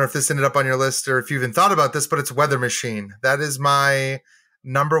number 1 or if this ended up on your list or if you even thought about this, but it's Weather Machine. That is my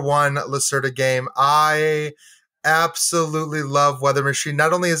number 1 Lacerda game. I absolutely love Weather Machine.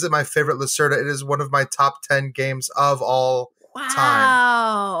 Not only is it my favorite Lacerda, it is one of my top 10 games of all time.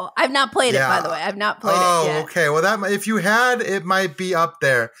 Wow. I've not played it, by the way. I've not played it yet. Okay. Well, if you had, it might be up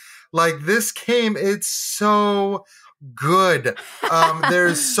there. Like, this game, it's so good.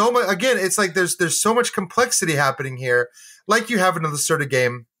 There's so much, again, it's like there's so much complexity happening here, like you have in a Lacerda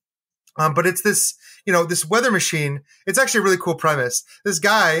game. But it's this, this Weather Machine. It's actually a really cool premise. This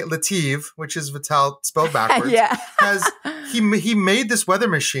guy, Lativ, which is Vital spelled backwards, he made this Weather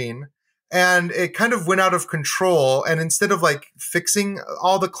Machine. and it kind of went out of control. And instead of like fixing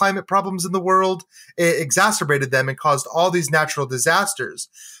all the climate problems in the world, it exacerbated them and caused all these natural disasters.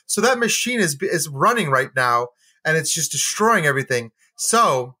 So that machine is running right now, and it's just destroying everything.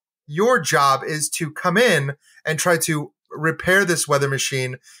 So your job is to come in and try to repair this weather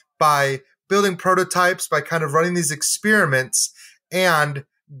machine by building prototypes, by kind of running these experiments and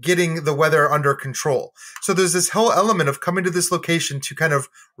getting the weather under control. So there's this whole element of coming to this location to kind of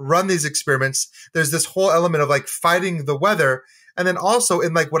run these experiments. There's this whole element of like fighting the weather. And then also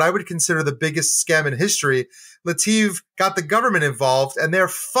in like what I would consider the biggest scam in history, Latif got the government involved and they're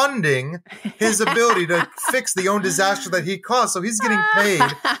funding his ability to fix the own disaster that he caused. So he's getting paid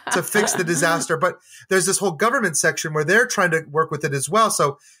to fix the disaster. But there's this whole government section where they're trying to work with it as well.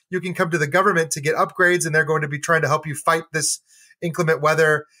 So you can come to the government to get upgrades, and they're going to be trying to help you fight this inclement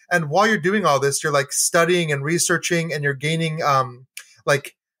weather. And while you're doing all this, you're like studying and researching, and you're gaining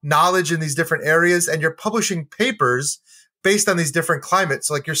like knowledge in these different areas, and you're publishing papers based on these different climates.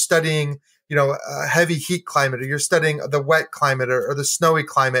 So like you're studying, you know, heavy heat climate, or you're studying the wet climate or the snowy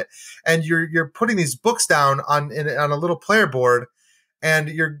climate. And you're putting these books down on a little player board, and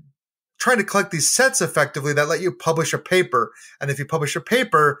you're trying to collect these sets effectively that let you publish a paper. And if you publish a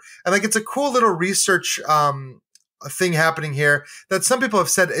paper, and like, it's a cool little research, thing happening here that some people have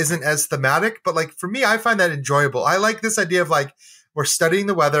said isn't as thematic, but like for me, I find that enjoyable. I like this idea of like, we're studying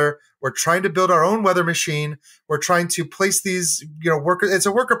the weather. We're trying to build our own weather machine. We're trying to place these, you know, it's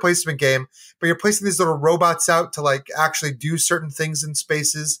a worker placement game, but you're placing these little robots out to like actually do certain things in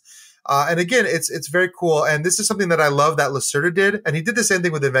spaces. And again, it's very cool. And this is something that I love that Lacerda did. And he did the same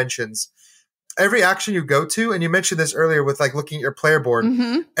thing with Inventions. Every action you go to, and you mentioned this earlier with like looking at your player board,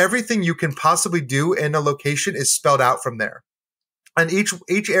 everything you can possibly do in a location is spelled out from there. And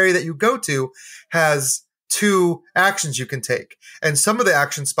each area that you go to has 2 actions you can take. And some of the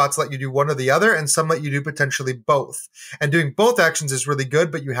action spots let you do one or the other, and some let you do potentially both. And doing both actions is really good,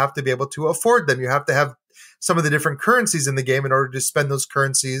 but you have to be able to afford them. You have to have some of the different currencies in the game in order to spend those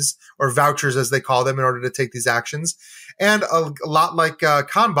currencies, or vouchers as they call them, in order to take these actions. And a lot like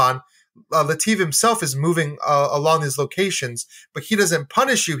Kanban, Latif himself is moving along these locations, but he doesn't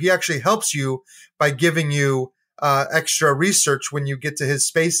punish you. He actually helps you by giving you extra research when you get to his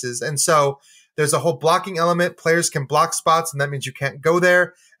spaces. And so there's a whole blocking element. Players can block spots, and that means you can't go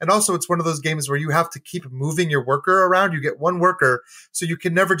there. And also, it's one of those games where you have to keep moving your worker around. You get one worker, so you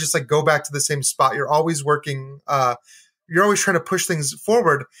can never just like go back to the same spot. You're always working. You're always trying to push things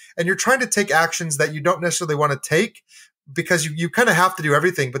forward, and you're trying to take actions that you don't necessarily want to take, because you kind of have to do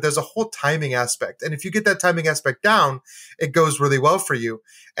everything, but there's a whole timing aspect. And if you get that timing aspect down, it goes really well for you.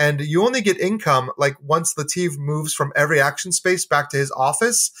 And you only get income like once Latif moves from every action space back to his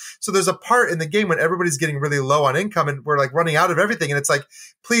office. So there's a part in the game when everybody's getting really low on income and we're like running out of everything. And it's like,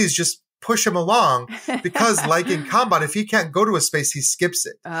 please just push him along, because like in Kanban, if he can't go to a space, he skips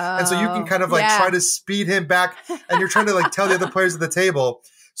it. And so you can kind of like try to speed him back, and you're trying to like tell the other players at the table.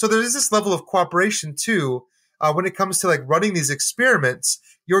 So there is this level of cooperation too. When it comes to like running these experiments,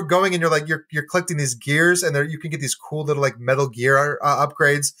 you're going and you're collecting these gears, and you can get these cool little like metal gear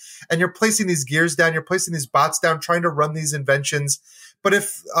upgrades, and you're placing these gears down, you're placing these bots down, trying to run these inventions. But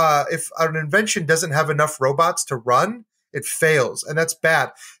if an invention doesn't have enough robots to run, it fails, and that's bad.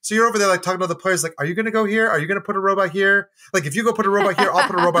 So you're over there like talking to the players, like, are you going to go here? Are you going to put a robot here? Like, if you go put a robot here, I'll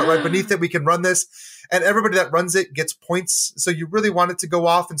put a robot right beneath it. We can run this, and everybody that runs it gets points. So you really want it to go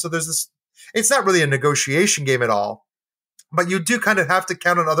off, and so there's this. It's not really a negotiation game at all, but you do kind of have to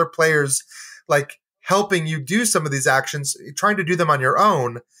count on other players like helping you do some of these actions. Trying to do them on your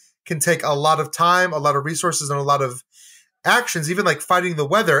own can take a lot of time, a lot of resources, and a lot of actions. Even like fighting the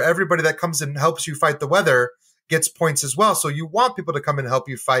weather, everybody that comes and helps you fight the weather gets points as well. So you want people to come and help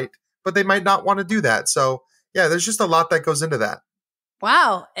you fight, but they might not want to do that. So yeah, there's just a lot that goes into that.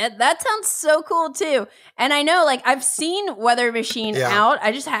 Wow, that sounds so cool too. And I know, like, I've seen Weather Machine out.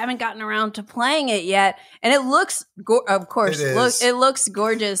 I just haven't gotten around to playing it yet. And it looks, of course, it looks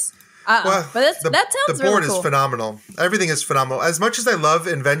gorgeous. Well, but that sounds the board really cool. is phenomenal. Everything is phenomenal. As much as I love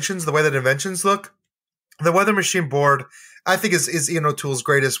Inventions, the way that Inventions look, the Weather Machine board, I think is Ian O'Toole's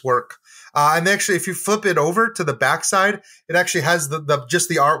greatest work. And actually, if you flip it over to the backside, it actually has just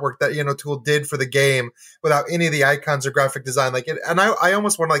the artwork that Ian O'Toole did for the game without any of the icons or graphic design. Like it, and I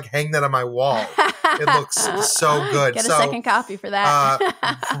almost want to like hang that on my wall. It looks so good. Get a second copy for that.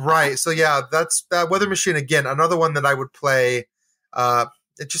 Right. So yeah, that's Weather Machine again. Another one that I would play.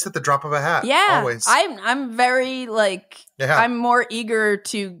 It's just at the drop of a hat. Yeah, always. I'm very like I'm more eager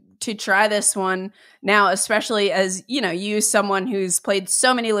to try this one now, especially as, you know, you, someone who's played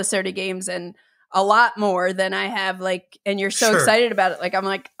so many Lacerda games and a lot more than I have like, and you're so excited about it. Like, I'm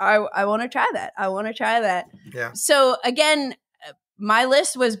like, I want to try that. I want to try that. Yeah. So again, my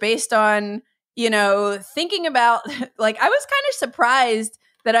list was based on, thinking about like, I was kind of surprised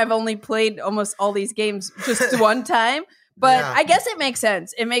that I've only played almost all these games just one time, but I guess it makes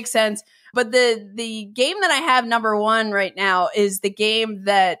sense. It makes sense. But the game that I have number one right now is the game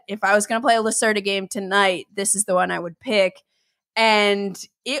that if I was going to play a Lacerda game tonight, this is the one I would pick. And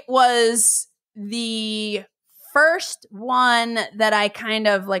it was the first one that I kind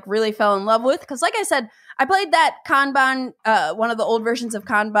of like really fell in love with. Because like I said, I played that Kanban, one of the old versions of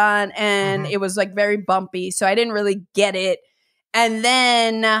Kanban, and it was like very bumpy. So I didn't really get it. And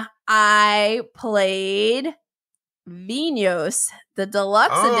then I played Vinhos, the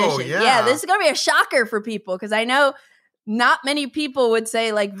deluxe edition. Yeah, this is going to be a shocker for people because I know not many people would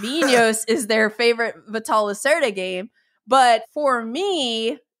say like Vinhos is their favorite Vital Lacerda game. But for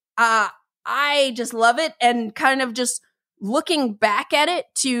me, I just love it, and kind of just looking back at it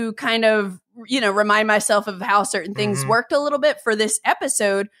to kind of, remind myself of how certain things worked a little bit for this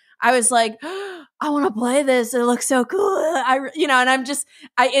episode. I was like, I want to play this. It looks so cool. And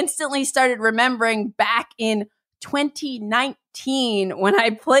I instantly started remembering back in 2019 when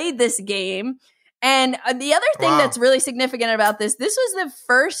I played this game. And the other thing that's really significant about this was the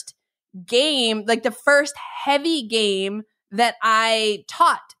first game, like the first heavy game that I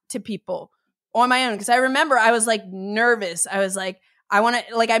taught to people on my own. Because I remember I was like nervous. I was like,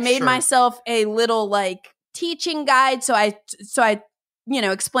 I made myself a little like teaching guide. So I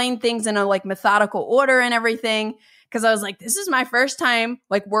explained things in a like methodical order and everything. Because I was like, this is my first time.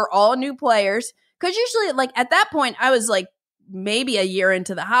 Like, we're all new players. Because usually, like, at that point, I was like maybe a year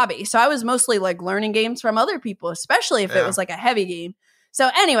into the hobby. So I was mostly like learning games from other people, especially if it was like a heavy game. So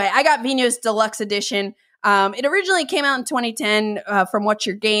anyway, I got Vinhos Deluxe Edition. It originally came out in 2010 from What's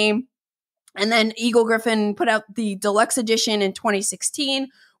Your Game. And then Eagle Griffin put out the Deluxe Edition in 2016,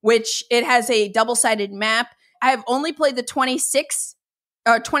 which it has a double-sided map. I have only played the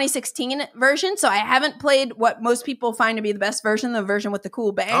 2016 version, so I haven't played what most people find to be the best version, the version with the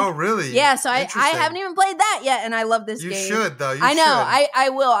cool bang. Oh, really? Yeah, so I haven't even played that yet, and I love this game. You should, though. I know. I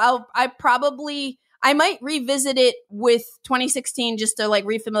will. I might revisit it with 2016 just to like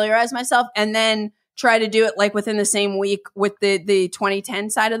refamiliarize myself, and then try to do it like within the same week with the 2010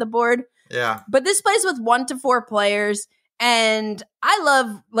 side of the board. Yeah. But this plays with 1 to 4 players, and I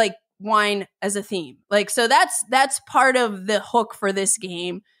love like wine as a theme. Like, so that's part of the hook for this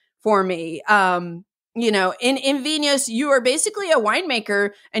game for me. In Vinhos, you are basically a winemaker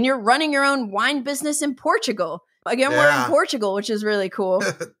and you're running your own wine business in Portugal. Again, we're in Portugal, which is really cool.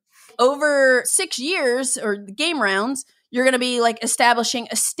 Over 6 years or game rounds, you're going to be like establishing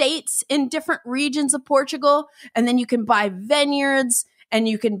estates in different regions of Portugal. And then you can buy vineyards and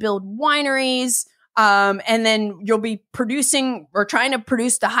you can build wineries. And then you'll be producing or trying to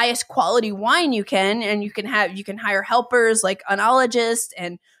produce the highest quality wine you can. And you can hire helpers like enologists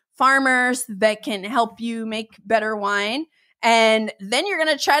and farmers that can help you make better wine. And then you're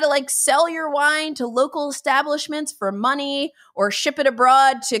going to try to like sell your wine to local establishments for money or ship it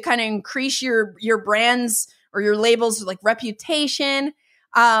abroad to kind of increase your brands or your labels like reputation.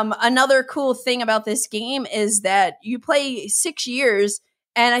 Another cool thing about this game is that you play 6 years.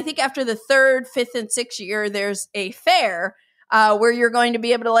 And I think after the 3rd, 5th, and 6th year, there's a fair where you're going to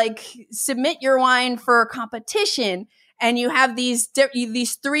be able to like submit your wine for a competition. And you have these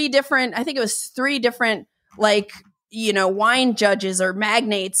 3 different, I think it was 3 different like, wine judges or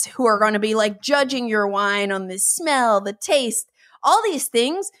magnates who are going to be like judging your wine on the smell, the taste, all these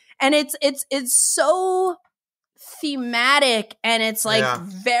things. And it's so thematic, and it's like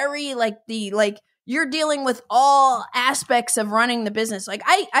very like you're dealing with all aspects of running the business. Like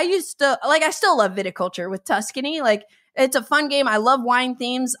I still love viticulture with Tuscany. Like, it's a fun game. I love wine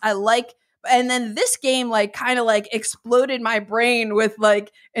themes. And then this game like kind of like exploded my brain with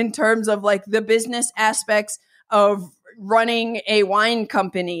like in terms of like the business aspects of running a wine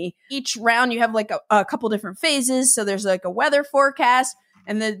company. Each round you have like a couple different phases. So there's like a weather forecast,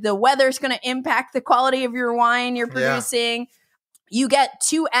 and the weather's going to impact the quality of your wine you're producing. You get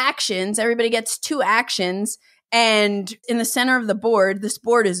 2 actions. Everybody gets 2 actions. And in the center of the board, this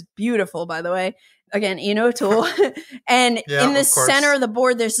board is beautiful, by the way. Again, tool. And in the center of the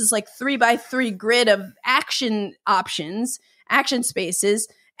board, there's this like 3x3 grid of action options, action spaces.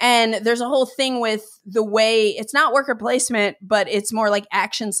 And there's a whole thing with the way it's not worker placement, but it's more like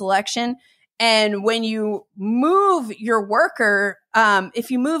action selection. And when you move your worker, if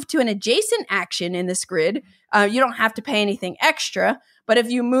you move to an adjacent action in this grid, you don't have to pay anything extra. But if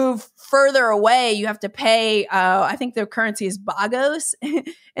you move further away, you have to pay, I think the currency is bagos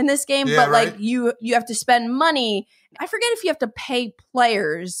in this game, but like you have to spend money. I forget if you have to pay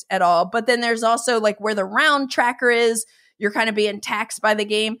players at all, but then there's also like where the round tracker is, you're kind of being taxed by the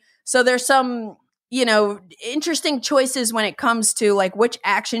game. So there's some, you know, interesting choices when it comes to like which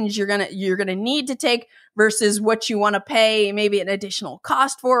actions you're going to need to take versus what you want to pay maybe an additional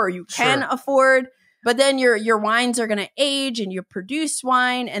cost for, or you can afford. But then your wines are going to age and you produce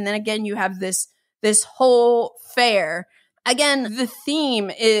wine. And then again, you have this whole fair. Again, the theme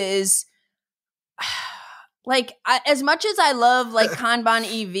is like, as much as I love like Kanban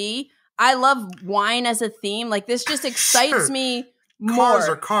EV, I love wine as a theme. Like this just excites me more. Cars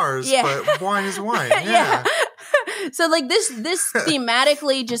are cars, but wine is wine. Yeah. So like this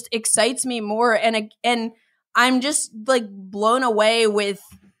thematically just excites me more. And I'm just like blown away with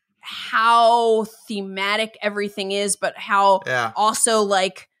how thematic everything is, but how also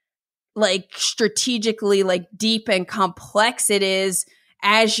like strategically like deep and complex it is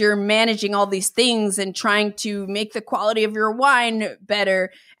as you're managing all these things and trying to make the quality of your wine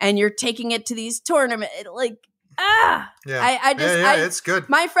better, and you're taking it to these tournaments. It's good.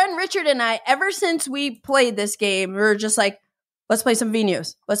 My friend Richard and I, ever since we played this game, we were just like, let's play some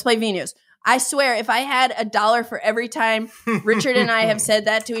Vinhos. Let's play Vinhos. I swear, if I had $1 for every time Richard and I have said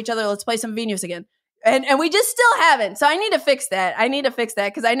that to each other, let's play some Vinhos again. And we just still haven't. So I need to fix that.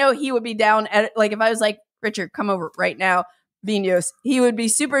 Because I know he would be down at, like, if I was like, Richard, come over right now, Vinhos, he would be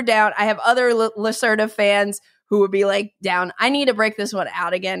super down. I have other Lacerda fans who would be like down. I need to break this one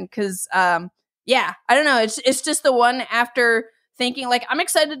out again because, I don't know. It's just the one after thinking like, I'm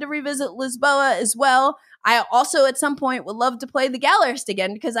excited to revisit Lisboa as well. I also at some point would love to play the Gallerist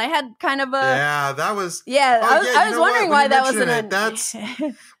again because I had kind of a I was wondering why that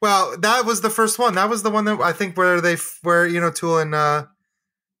wasn't well, that was the first one. That was the one that I think where Tool and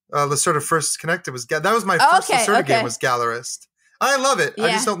Lacerda first connected was that was my first Lacerda game was Gallerist. I love it. I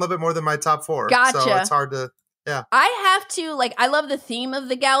just don't love it more than my top 4. Gotcha. So it's hard to I have to like I love the theme of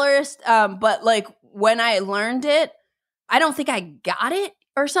the Gallerist, but like when I learned it, I don't think I got it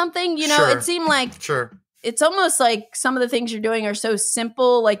or something. You know, it seemed like it's almost like some of the things you're doing are so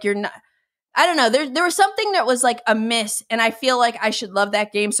simple. Like you're not, I don't know. There was something that was like amiss, and I feel like I should love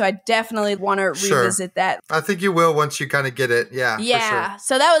that game. So I definitely want to revisit that. I think you will once you kind of get it. Yeah. Yeah.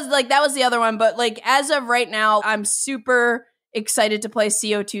 So that was the other one. But like as of right now, I'm super excited to play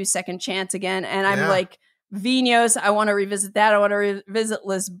CO2 Second Chance again. And I'm like, Vinhos, I want to revisit that. I want to revisit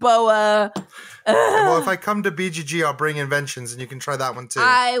Lisboa. Well, if I come to BGG, I'll bring Inventions, and you can try that one too.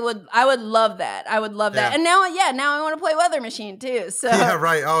 I would love that. I would love that. And now I want to play Weather Machine too. So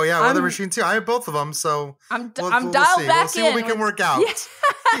right. Oh yeah, Weather Machine too. I have both of them, so I'm dialed back in. We'll see what we can work out.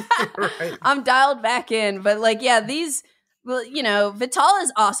 Yeah. Right. I'm dialed back in, but like, these. Well, you know, Vital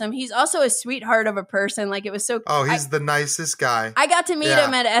is awesome. He's also a sweetheart of a person. Like, it was so... Oh, he's the nicest guy. I got to meet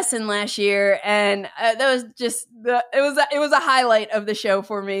him at Essen last year, and that was just... It was a highlight of the show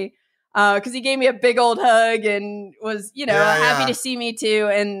for me, because he gave me a big old hug and was, happy to see me too.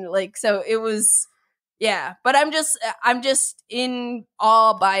 And, like, so it was... Yeah, but I'm just in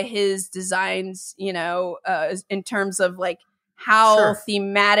awe by his designs, in terms of, like, how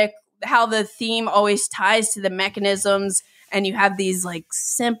thematic... how the theme always ties to the mechanisms, and you have these like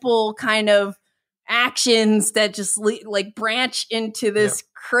simple kind of actions that just like branch into this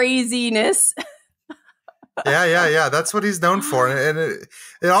craziness. Yeah. That's what he's known for. And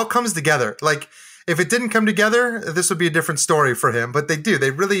it all comes together. Like if it didn't come together, this would be a different story for him, but they do.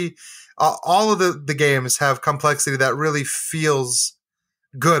 They really, all of the games have complexity that really feels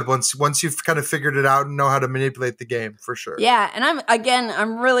good once you've kind of figured it out and know how to manipulate the game, for sure. Yeah, and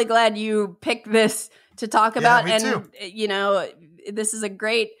I'm really glad you picked this to talk about. Me too. This is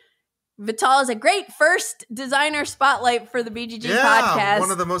Vital is a great first designer spotlight for the BGG podcast.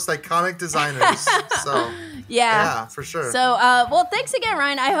 One of the most iconic designers. So yeah, for sure. So well, thanks again,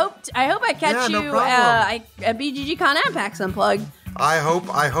 Ryan. I hope I catch you at BGG Con and PAX Unplugged. I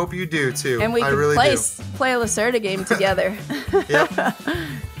hope you do too. And we can play a Lacerda game together. Yep.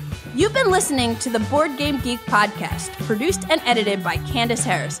 You've been listening to the Board Game Geek Podcast, produced and edited by Candice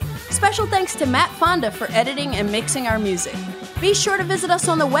Harris. Special thanks to Matt Fonda for editing and mixing our music. Be sure to visit us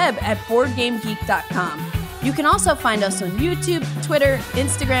on the web at BoardGameGeek.com. You can also find us on YouTube, Twitter,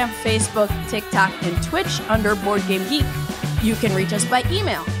 Instagram, Facebook, TikTok, and Twitch under Board Game Geek. You can reach us by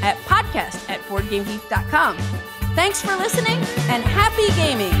email at podcast@BoardGameGeek.com. Thanks for listening, and happy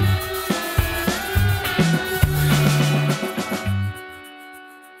gaming!